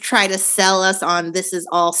try to sell us on this is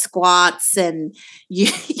all squats and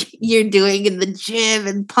you're doing in the gym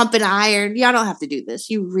and pumping iron, y'all don't have to do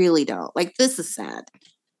this. You really don't. Like, this is sad.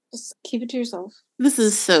 Just keep it to yourself. This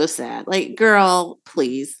is so sad. Like, girl,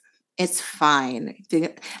 please. It's fine.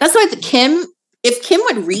 That's why if Kim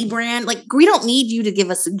would rebrand, like, we don't need you to give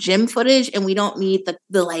us gym footage and we don't need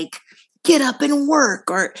the like, get up and work,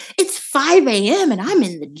 or it's 5 a.m. and I'm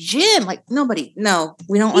in the gym. Like, no,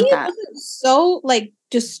 we don't want that. So like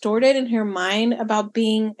distorted in her mind about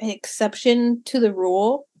being an exception to the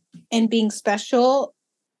rule and being special.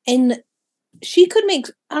 And she could make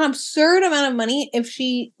an absurd amount of money if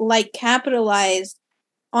she like capitalized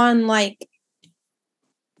on like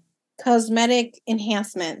cosmetic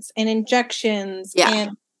enhancements and injections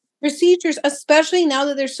and procedures, especially now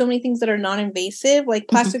that there's so many things that are non-invasive. Like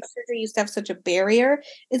plastic surgery used to have such a barrier.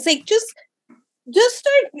 It's like, just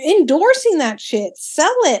start endorsing that shit.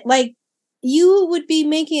 Sell it. Like, you would be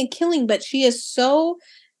making a killing. But she is so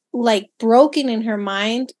like broken in her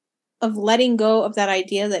mind of letting go of that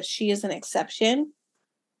idea that she is an exception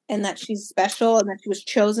and that she's special and that she was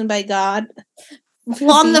chosen by God.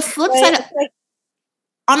 Well, on the flip side,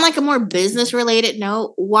 on like a more business related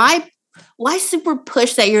note, why super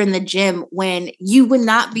push that you're in the gym when you would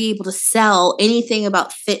not be able to sell anything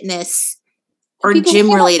about fitness or gym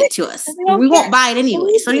related to us? We won't buy it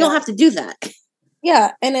anyway, so you don't have to do that.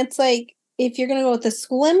 Yeah, and it's like, if you're gonna go with the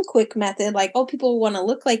slim quick method, like, oh, people want to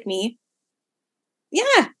look like me.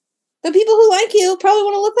 Yeah, the people who like you probably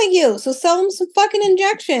want to look like you, so sell them some fucking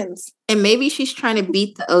injections. And maybe she's trying to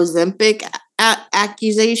beat the Ozempic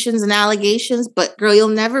accusations and allegations, but girl, you'll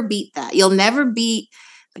never beat that. You'll never beat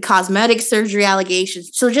the cosmetic surgery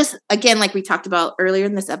allegations. So just, again, like we talked about earlier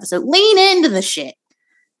in this episode, lean into the shit.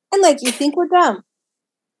 And like, you think we're dumb.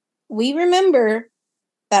 We remember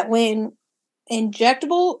that when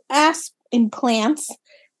injectable ass implants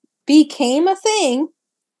became a thing,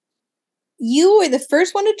 you were the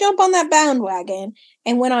first one to jump on that bandwagon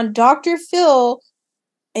and went on Dr. Phil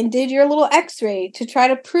and did your little x-ray to try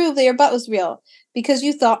to prove that your butt was real because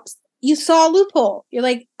you thought you saw a loophole. You're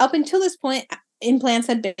like, up until this point, implants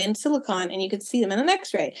had been silicone and you could see them in an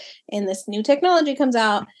x-ray. And this new technology comes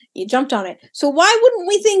out, you jumped on it. So why wouldn't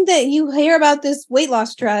we think that you hear about this weight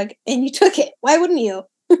loss drug and you took it? Why wouldn't you?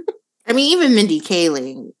 I mean, even Mindy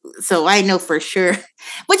Kaling. So I know for sure,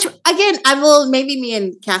 which again, maybe me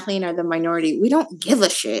and Kathleen are the minority. We don't give a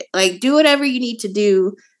shit. Like, do whatever you need to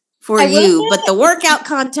do for you, but the workout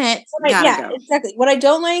content, gotta go. Exactly. What I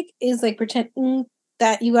don't like is like pretending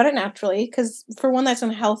that you got it naturally, because for one, that's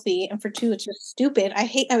unhealthy, and for two, it's just stupid. I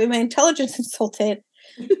hate having my intelligence insulted.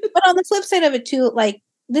 But on the flip side of it too, like,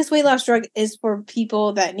 this weight loss drug is for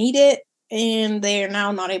people that need it, and they are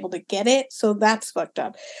now not able to get it, so that's fucked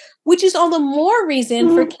up. Which is all the more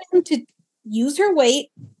reason for Kim to use her weight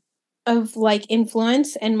of like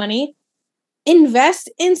influence and money,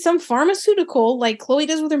 invest in some pharmaceutical like Chloe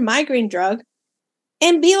does with her migraine drug,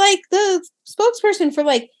 and be like the spokesperson for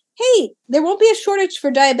like, hey, there won't be a shortage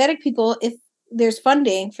for diabetic people if there's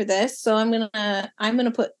funding for this, so I'm gonna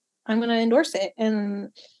endorse it, and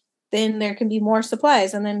then there can be more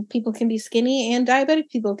supplies, and then people can be skinny and diabetic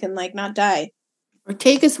people can like not die. Or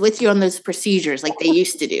take us with you on those procedures like they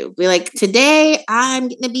used to do. Be like, today I'm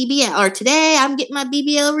getting a BBL, or today I'm getting my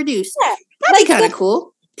BBL reduced. Yeah, that'd be kind of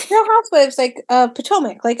cool. Real Housewives, like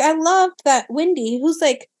Potomac. Like, I loved that Wendy, who's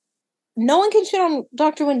like, no one can shit on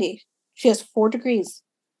Dr. Wendy. She has 4 degrees.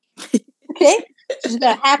 Okay? She's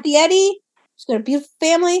got a happy Eddie. She's got a beautiful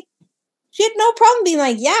family. She had no problem being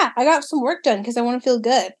like, yeah, I got some work done because I want to feel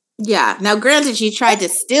good. Yeah. Now, granted, she tried to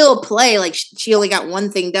still play like she only got one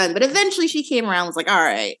thing done, but eventually she came around and was like, all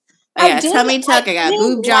right, I got a tummy tuck, I got a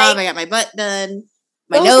boob job, I got my butt done,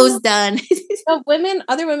 my nose done.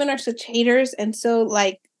 Other women are such haters and so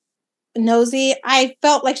like nosy. I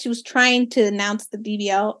felt like she was trying to announce the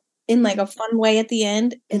BBL in like a fun way at the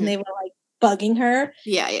end, and they were like bugging her.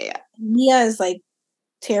 Yeah. Mia is like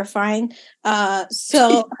terrifying.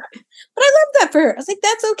 So but I love that for her. I was like,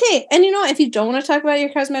 that's okay. And you know, if you don't want to talk about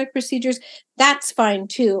your cosmetic procedures, that's fine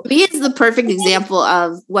too. He is the perfect example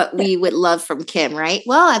of what we would love from Kim, right?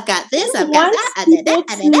 Well, I've got this, I've got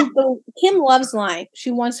that. Kim loves lying.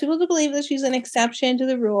 She wants people to believe that she's an exception to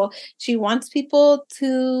the rule. She wants people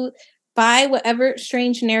to buy whatever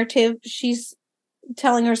strange narrative she's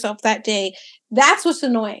telling herself that day. That's what's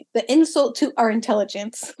annoying. The insult to our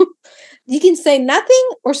intelligence. You can say nothing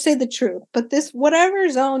or say the truth, but this whatever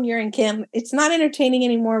zone you're in, Kim, it's not entertaining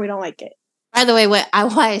anymore. We don't like it. By the way, why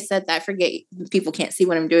I said that, I forget, people can't see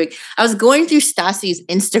what I'm doing. I was going through Stassi's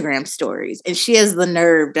Instagram stories, and she has the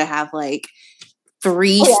nerve to have like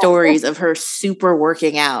 3 stories of her super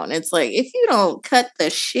working out. And it's like, if you don't cut the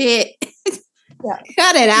shit,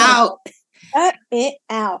 cut it out. Cut it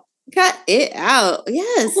out. Cut it out.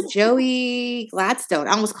 Yes, Joey Gladstone.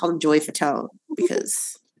 I almost called him Joey Fatone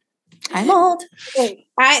because I'm old.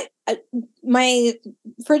 My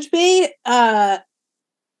fridge bae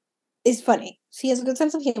is funny. He has a good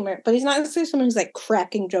sense of humor, but he's not necessarily someone who's like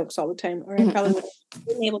cracking jokes all the time, or I probably wouldn't have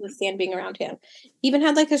been able to stand being around him. He even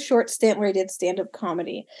had like a short stint where he did stand-up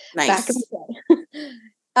comedy back in the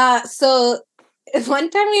day. So one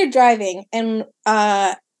time we were driving, and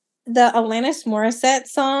the Alanis Morissette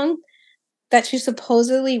song that she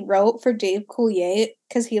supposedly wrote for Dave Coulier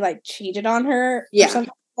because he like cheated on her or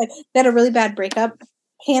something. Like they had a really bad breakup.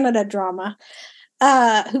 Canada Drama,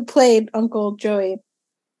 who played Uncle Joey,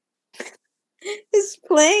 is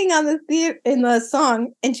playing on the in the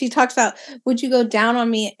song, and she talks about, would you go down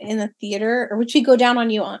on me in the theater, or would she go down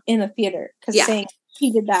on you in the theater? Because saying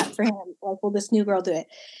she did that for him, like, will this new girl do it?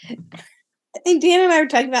 And Dan and I were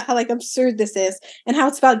talking about how like absurd this is, and how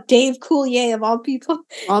it's about Dave Coulier of all people.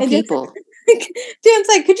 All people. Dan's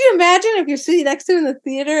like, could you imagine if you're sitting next to him in the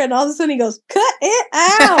theater, and all of a sudden he goes, "Cut it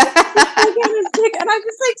out!" And I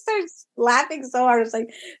just like started laughing so hard. I was like,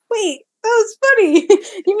 "Wait, that was funny.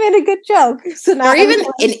 You made a good joke." So now, or even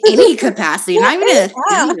in any capacity, not even in a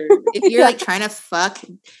theater. If you're like trying to fuck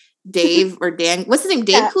Dave or Dan, what's his name?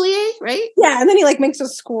 Dave Coulier, right? Yeah, and then he like makes a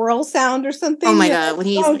squirrel sound or something. Oh my god! When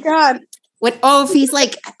he's god. If he's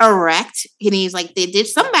like erect and he's like, did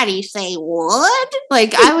somebody say what?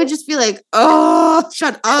 Like, I would just be like, oh,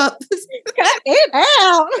 shut up. Cut it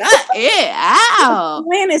out. Cut it out.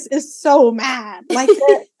 Alanis is so mad. Like,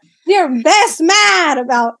 they're best mad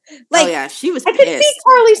about, like, oh yeah, she was pissed. I could see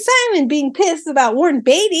Carly Simon being pissed about Warren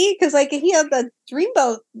Beatty because, like, he had the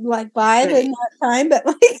dreamboat, like, vibe in that time, but,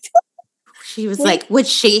 like, she was like, would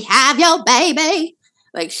she have your baby?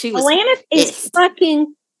 Like, she was Alanis pissed. Is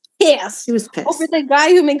fucking pissed. She was pissed over the guy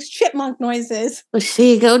who makes chipmunk noises. Will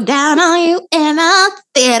she go down on you in a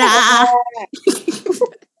theater?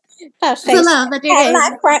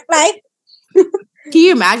 Can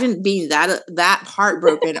you imagine being that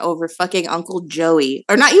heartbroken over fucking Uncle Joey?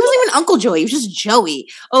 Or not, he wasn't even Uncle Joey, he was just Joey.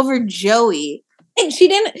 Over Joey. Hey, she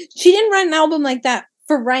didn't write an album like that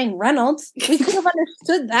for Ryan Reynolds. We could have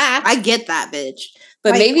understood that. I get that, bitch.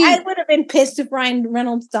 But like, maybe I would have been pissed if Ryan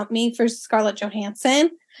Reynolds dumped me for Scarlett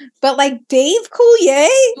Johansson. But like Dave Coulier?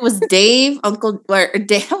 It was Dave, I was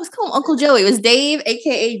calling Uncle Joey. It was Dave,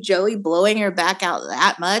 aka Joey, blowing her back out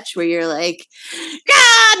that much where you're like,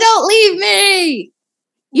 God, don't leave me.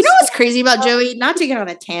 You know what's crazy about Joey? Not to get on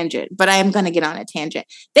a tangent, but I am going to get on a tangent.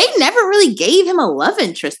 They never really gave him a love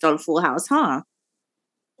interest on Full House, huh?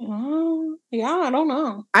 Yeah, I don't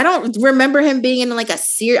know. I don't remember him being in like a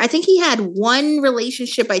series. I think he had one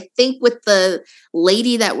relationship, I think, with the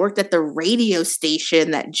lady that worked at the radio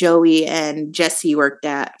station that Joey and Jesse worked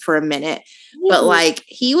at for a minute. Mm-hmm. But like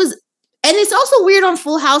he was, and it's also weird on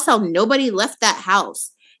Full House how nobody left that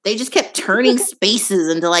house. They just kept turning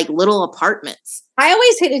spaces into like little apartments. I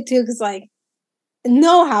always hate it too because like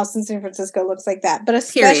no house in San Francisco looks like that, but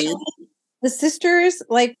especially the Sisters,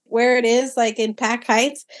 like where it is, like in Pack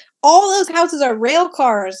Heights, all those houses are rail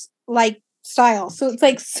cars, like style. So it's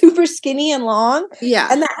like super skinny and long. Yeah.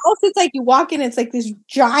 And the house is like you walk in, it's like this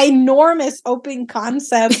ginormous open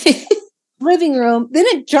concept living room, then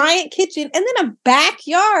a giant kitchen, and then a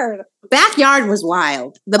backyard. Backyard was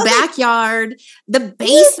wild. The backyard, the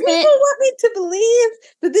basement. People want me to believe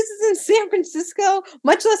that this is in San Francisco,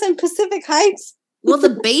 much less in Pacific Heights. Well,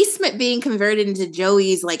 the basement being converted into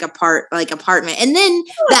Joey's apartment, and then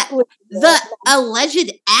the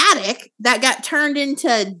alleged attic that got turned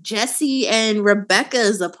into Jesse and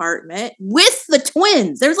Rebecca's apartment with the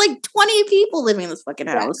twins. There's like 20 people living in this fucking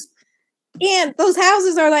house, and those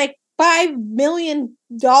houses are like $5 million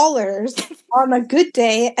on a good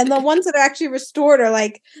day, and the ones that are actually restored are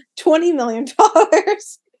like $20 million.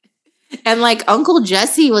 And like Uncle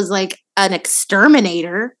Jesse was like an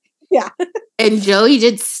exterminator. Yeah. And Joey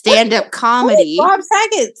did stand-up comedy. Bob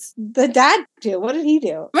Saget's the dad do. What did he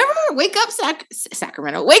do? Remember Wake Up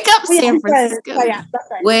Sacramento? Wake Up San Francisco. Oh, yeah, that's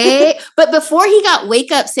right. But before he got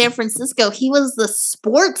Wake Up San Francisco, he was the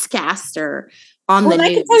sportscaster on the news.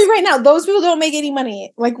 I can tell you right now, those people don't make any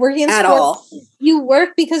money. Like working in at sports, all. You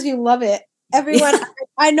work because you love it. Everyone,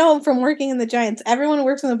 I know from working in the Giants, everyone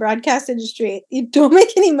works in the broadcast industry. You don't make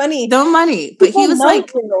any money. No money. But he was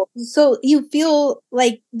like... So you feel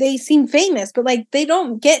like they seem famous, but like they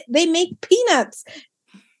make peanuts.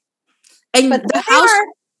 And but the house...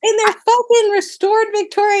 in their fucking restored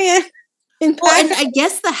Victorian... and I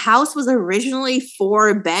guess the house was originally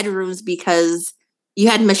 4 bedrooms because you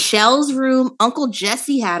had Michelle's room, Uncle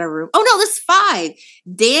Jesse had a room. Oh, no, this is 5.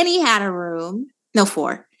 Danny had a room. No,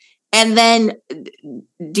 4. And then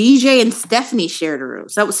DJ and Stephanie shared a room.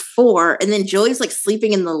 So that was 4. And then Joey's like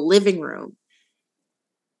sleeping in the living room.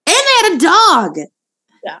 And they had a dog.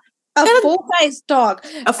 Yeah. A full-size dog.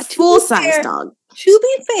 A full-size dog. To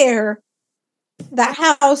be fair, that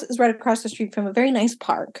house is right across the street from a very nice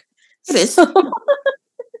park. It is.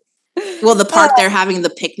 Well, the park they're having the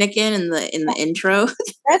picnic in the intro.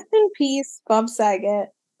 Rest in peace, Bob Saget.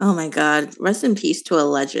 Oh my God. Rest in peace to a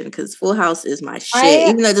legend, because Full House is my shit,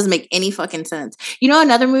 even though it doesn't make any fucking sense. You know,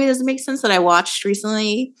 another movie that doesn't make sense that I watched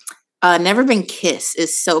recently? Never Been Kissed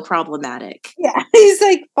is so problematic. Yeah, he's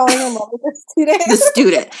like falling in love with the student. The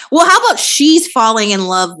student. Well, how about she's falling in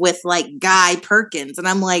love with like Guy Perkins? And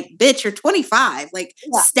I'm like, bitch, you're 25. Like,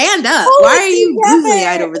 stand up. Why are you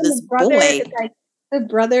googly-eyed over this boy? The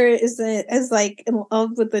brother is like in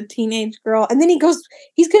love with a teenage girl. And then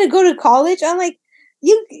he's going to go to college. I'm like,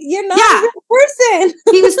 you're not a real person.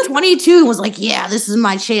 He was 22 and was like, yeah, this is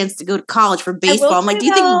my chance to go to college for baseball. I'm like, do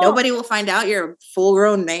you think nobody will find out you're a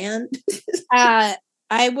full-grown man? I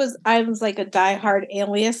was like a diehard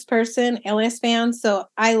Alias fan. So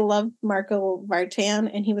I loved Marco Vartan,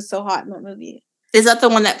 and he was so hot in that movie. Is that the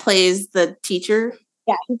one that plays the teacher?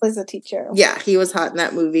 Yeah, he plays a teacher. Yeah, he was hot in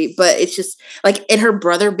that movie. But it's just like, and her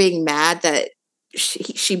brother being mad that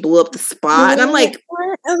she blew up the spot. And I'm like,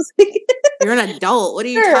 you're an adult. What are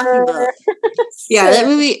you talking about? Yeah, that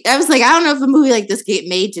movie, I was like, I don't know if a movie like this get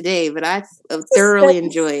made today, but I thoroughly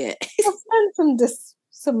enjoy it. Suspend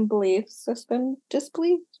some beliefs. Suspend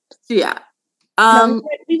disbelief. Yeah.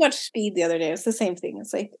 We watched Speed the other day. It's the same thing.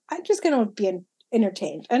 It's like, I'm just going to be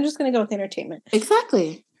entertained. I'm just going to go with entertainment.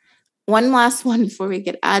 Exactly. One last one before we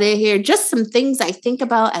get out of here. Just some things I think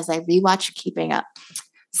about as I rewatch Keeping Up.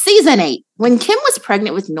 Season 8. When Kim was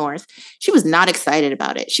pregnant with North, she was not excited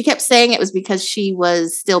about it. She kept saying it was because she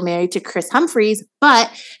was still married to Chris Humphries. But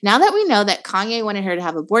now that we know that Kanye wanted her to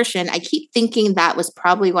have abortion, I keep thinking that was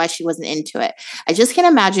probably why she wasn't into it. I just can't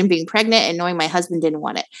imagine being pregnant and knowing my husband didn't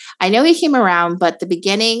want it. I know he came around, but in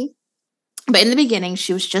the beginning,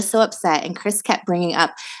 she was just so upset. And Chris kept bringing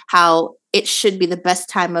up how it should be the best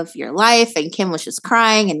time of your life. And Kim was just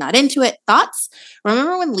crying and not into it. Thoughts?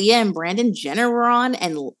 Remember when Leah and Brandon Jenner were on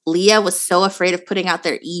and Leah was so afraid of putting out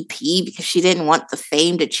their EP because she didn't want the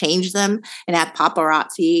fame to change them and have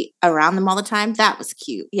paparazzi around them all the time? That was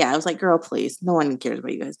cute. Yeah, I was like, girl, please. No one cares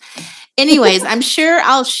about you guys. Anyways, I'm sure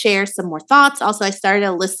I'll share some more thoughts. Also, I started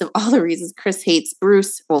a list of all the reasons Chris hates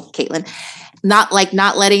Bruce, well, Caitlyn, not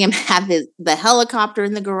letting him have the helicopter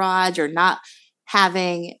in the garage, or not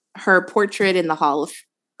having her portrait in the hall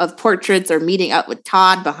of portraits, or meeting up with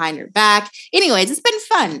Todd behind her back. Anyways, it's been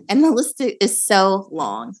fun. And the list is so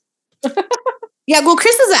long. Yeah, well,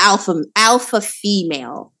 Chris is an alpha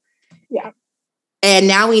female. Yeah. And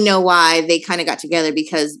now we know why they kind of got together,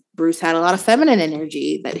 because Bruce had a lot of feminine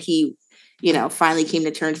energy that he, finally came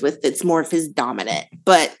to terms with. It's more of his dominant.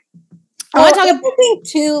 But I want to talk about thing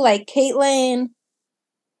too, like Caitlyn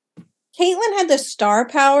had the star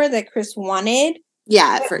power that Chris wanted.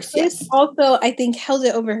 Yeah, at first, yes. Also, I think held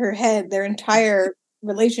it over her head their entire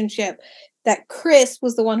relationship, that Chris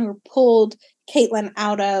was the one who pulled Caitlyn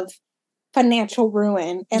out of financial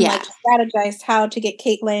ruin and strategized how to get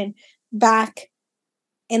Caitlyn back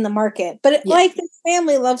in the market. But like this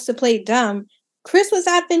family loves to play dumb, Chris was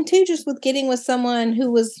advantageous with getting with someone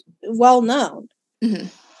who was well known. Mm-hmm.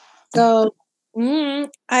 So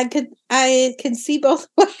I could see both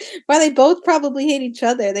why they both probably hate each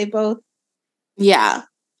other. They both Yeah.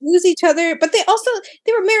 lose each other, but they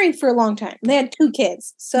were married for a long time. They had 2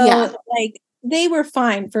 kids. So like they were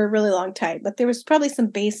fine for a really long time, but there was probably some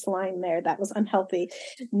baseline there that was unhealthy.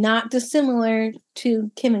 Not dissimilar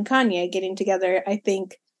to Kim and Kanye getting together. I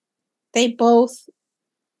think they both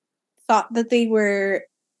thought that they were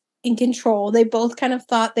in control. They both kind of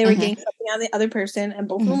thought they were getting something out of the other person, and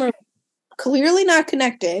both of them were clearly not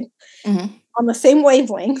connected on the same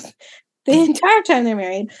wavelength the entire time they're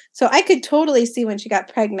married. So I could totally see when she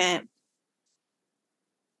got pregnant,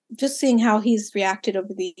 just seeing how he's reacted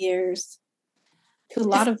over the years to a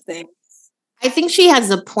lot of things. I think she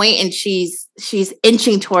has a point, and she's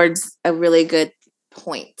inching towards a really good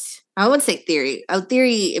point. I wouldn't say theory. A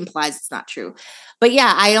theory implies it's not true. But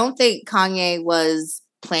yeah, I don't think Kanye was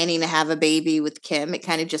planning to have a baby with Kim. It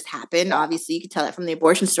kind of just happened. Obviously, you can tell that from the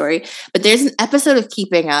abortion story. But there's an episode of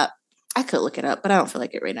Keeping Up. I could look it up, but I don't feel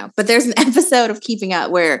like it right now. But there's an episode of Keeping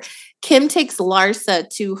Up where Kim takes Larsa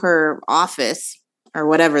to her office or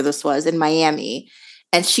whatever this was in Miami.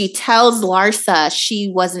 And she tells Larsa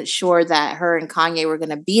she wasn't sure that her and Kanye were going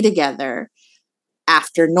to be together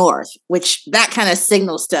after North, which that kind of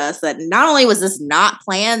signals to us that not only was this not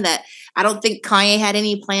planned, that I don't think Kanye had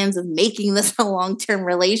any plans of making this a long-term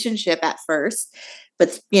relationship at first.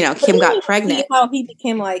 But, Kim got pregnant. See how he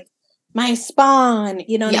became like my spawn, and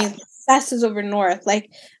he obsesses over North. Like,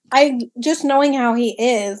 just knowing how he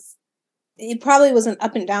is, it probably was an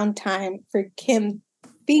up and down time for Kim.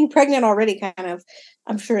 Being pregnant already kind of,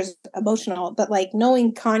 I'm sure, is emotional, but like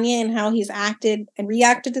knowing Kanye and how he's acted and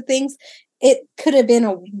reacted to things, it could have been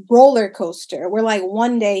a roller coaster where like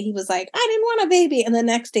one day he was like, I didn't want a baby. And the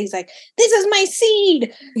next day he's like, this is my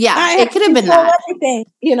seed. Yeah, it could have been that. Everything,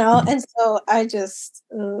 And so I just.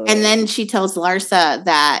 And then she tells Larsa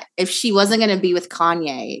that if she wasn't going to be with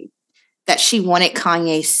Kanye, that she wanted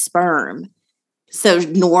Kanye's sperm. So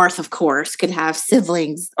North, of course, could have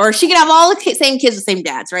siblings, or she could have all the same kids with same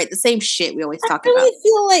dads, right? The same shit we always talk about. I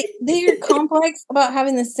feel like they're complex about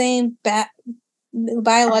having the same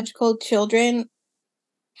biological children.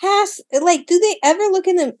 Do they ever look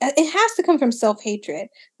in them? It has to come from self-hatred.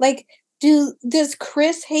 Like, does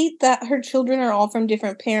Chris hate that her children are all from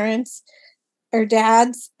different parents or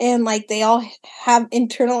dads, and like they all have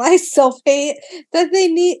internalized self-hate that they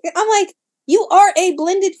need? I'm like, you are a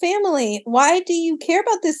blended family. Why do you care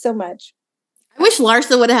about this so much? I wish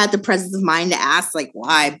Larsa would have had the presence of mind to ask, like,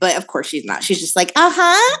 why? But of course she's not. She's just like,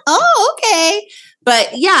 oh, okay.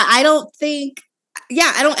 But yeah, I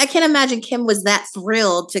can't imagine Kim was that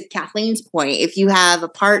thrilled, to Kathleen's point. If you have a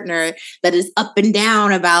partner that is up and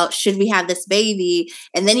down about, should we have this baby?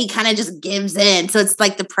 And then he kind of just gives in. So it's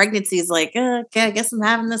like the pregnancy is like, okay, I guess I'm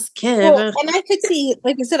having this kid. Well, and I could see,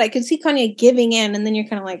 like I said, I could see Kanye giving in, and then you're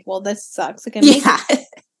kind of like, well, this sucks. Like,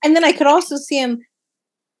 and then I could also see him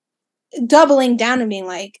doubling down and being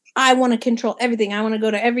like, I want to control everything. I want to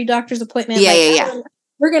go to every doctor's appointment. Yeah.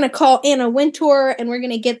 We're going to call Anna Wintour, and we're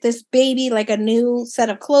going to get this baby like a new set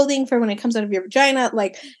of clothing for when it comes out of your vagina.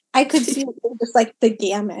 Like, I could see just like the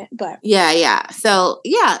gamut, but. Yeah. So,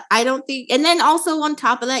 yeah, I don't think. And then also on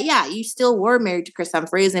top of that, yeah, you still were married to Chris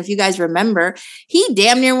Humphries. And if you guys remember, he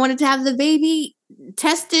damn near wanted to have the baby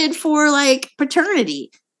tested for like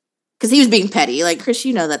paternity because he was being petty. Like, Chris,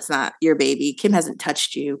 that's not your baby. Kim hasn't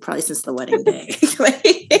touched you probably since the wedding day. But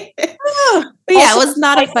yeah, it was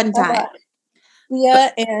not a fun time.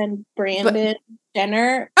 Leah and Brandon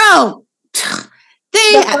Jenner. Oh, the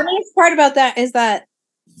funniest part about that is that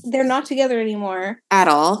they're not together anymore at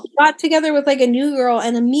all. He got together with like a new girl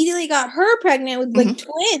and immediately got her pregnant with like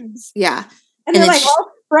twins. Yeah, and they're like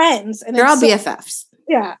all friends, and they're all BFFs.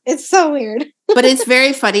 Yeah, it's so weird. But it's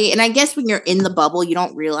very funny, and I guess when you're in the bubble, you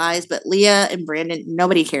don't realize. But Leah and Brandon,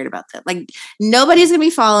 nobody cared about them. Like, nobody's gonna be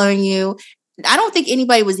following you. I don't think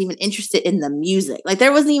anybody was even interested in the music. Like,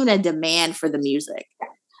 there wasn't even a demand for the music.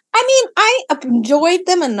 I mean, I enjoyed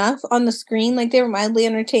them enough on the screen. Like, they were mildly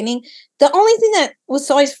entertaining. The only thing that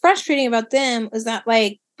was always frustrating about them was that,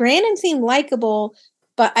 like, Brandon seemed likable,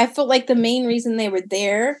 but I felt like the main reason they were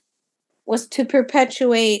there was to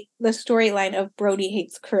perpetuate the storyline of Brody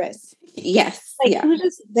hates Chris. Yes. Like, he was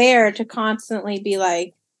just there to constantly be,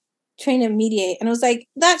 like, trying to mediate, and it was like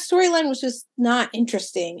that storyline was just not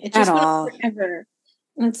interesting. It just went on forever,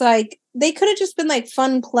 and it's like they could have just been like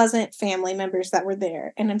fun, pleasant family members that were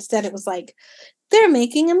there, and instead it was like they're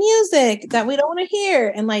making a music that we don't want to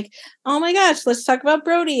hear, and like, oh my gosh, let's talk about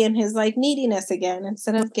Brody and his like neediness again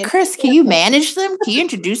instead of getting. Chris, can you manage them? Can you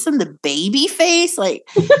introduce them to baby face? Like,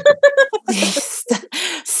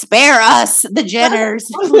 spare us, the Jenners.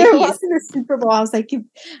 We were watching the Super Bowl. I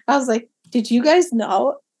was like, did you guys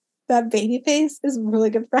know that Babyface is really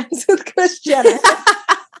good friends with Kris Jenner?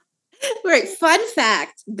 Right. Fun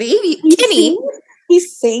fact, baby Kenny. He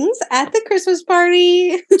sings at the Christmas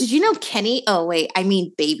party. Did you know Kenny? Oh, wait. I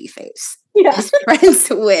mean, Babyface. Yeah. Is friends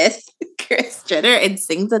with Kris Jenner and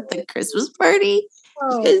sings at the Christmas party.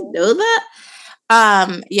 You guys know that?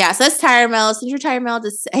 Yeah, so that's Tyra Mail. Send your Tyra Mail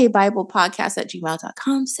to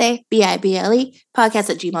saybiblepodcast@gmail.com. Say BIBLE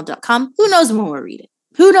podcast@gmail.com. Who knows when we'll read it?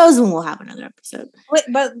 Who knows when we'll have another episode? Wait,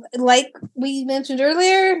 but like we mentioned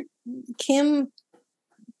earlier, Kim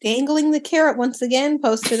dangling the carrot once again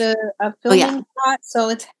posted a filming shot. So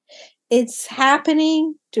it's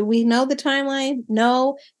happening. Do we know the timeline?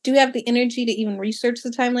 No. Do we have the energy to even research the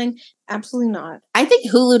timeline? Absolutely not. I think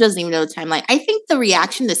Hulu doesn't even know the timeline. I think the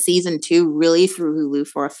reaction to season 2 really threw Hulu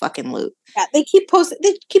for a fucking loop. Yeah, they keep trying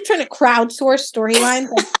to crowdsource storylines.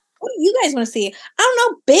 Like, what do you guys want to see? I don't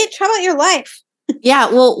know, bitch. How about your life? Yeah,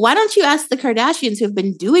 well, why don't you ask the Kardashians who have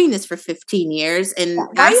been doing this for 15 years and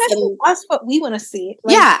ask them us what we want to see?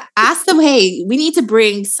 Like, yeah, ask them, hey, we need to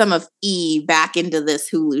bring some of E back into this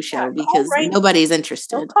Hulu show because nobody's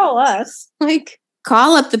interested. Don't call us. Like,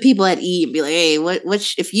 call up the people at E and be like, hey, what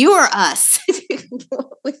if you were us?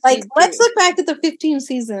 Like, let's look back at the 15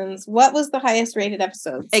 seasons. What was the highest rated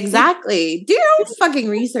episode? Exactly. Do your own fucking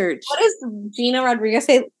research. What does Gina Rodriguez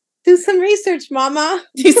say? Do some research, mama.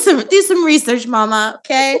 Do some research, mama.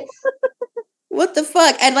 Okay. What the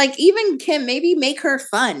fuck? And like even Kim, maybe make her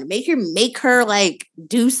fun. Make her like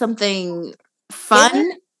do something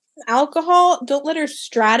fun. Alcohol. Don't let her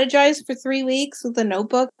strategize for 3 weeks with a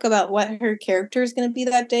notebook about what her character is going to be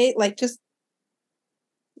that day. Like just,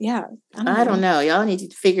 yeah. I don't know. Y'all need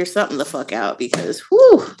to figure something the fuck out because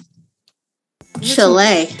whew.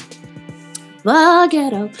 Chile. The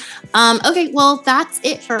ghetto. Okay, well, that's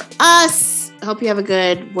it for us. I hope you have a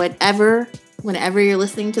good whenever you're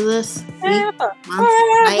listening to this. Week, month,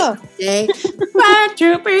 night, day.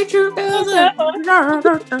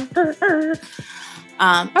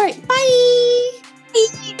 All right, bye.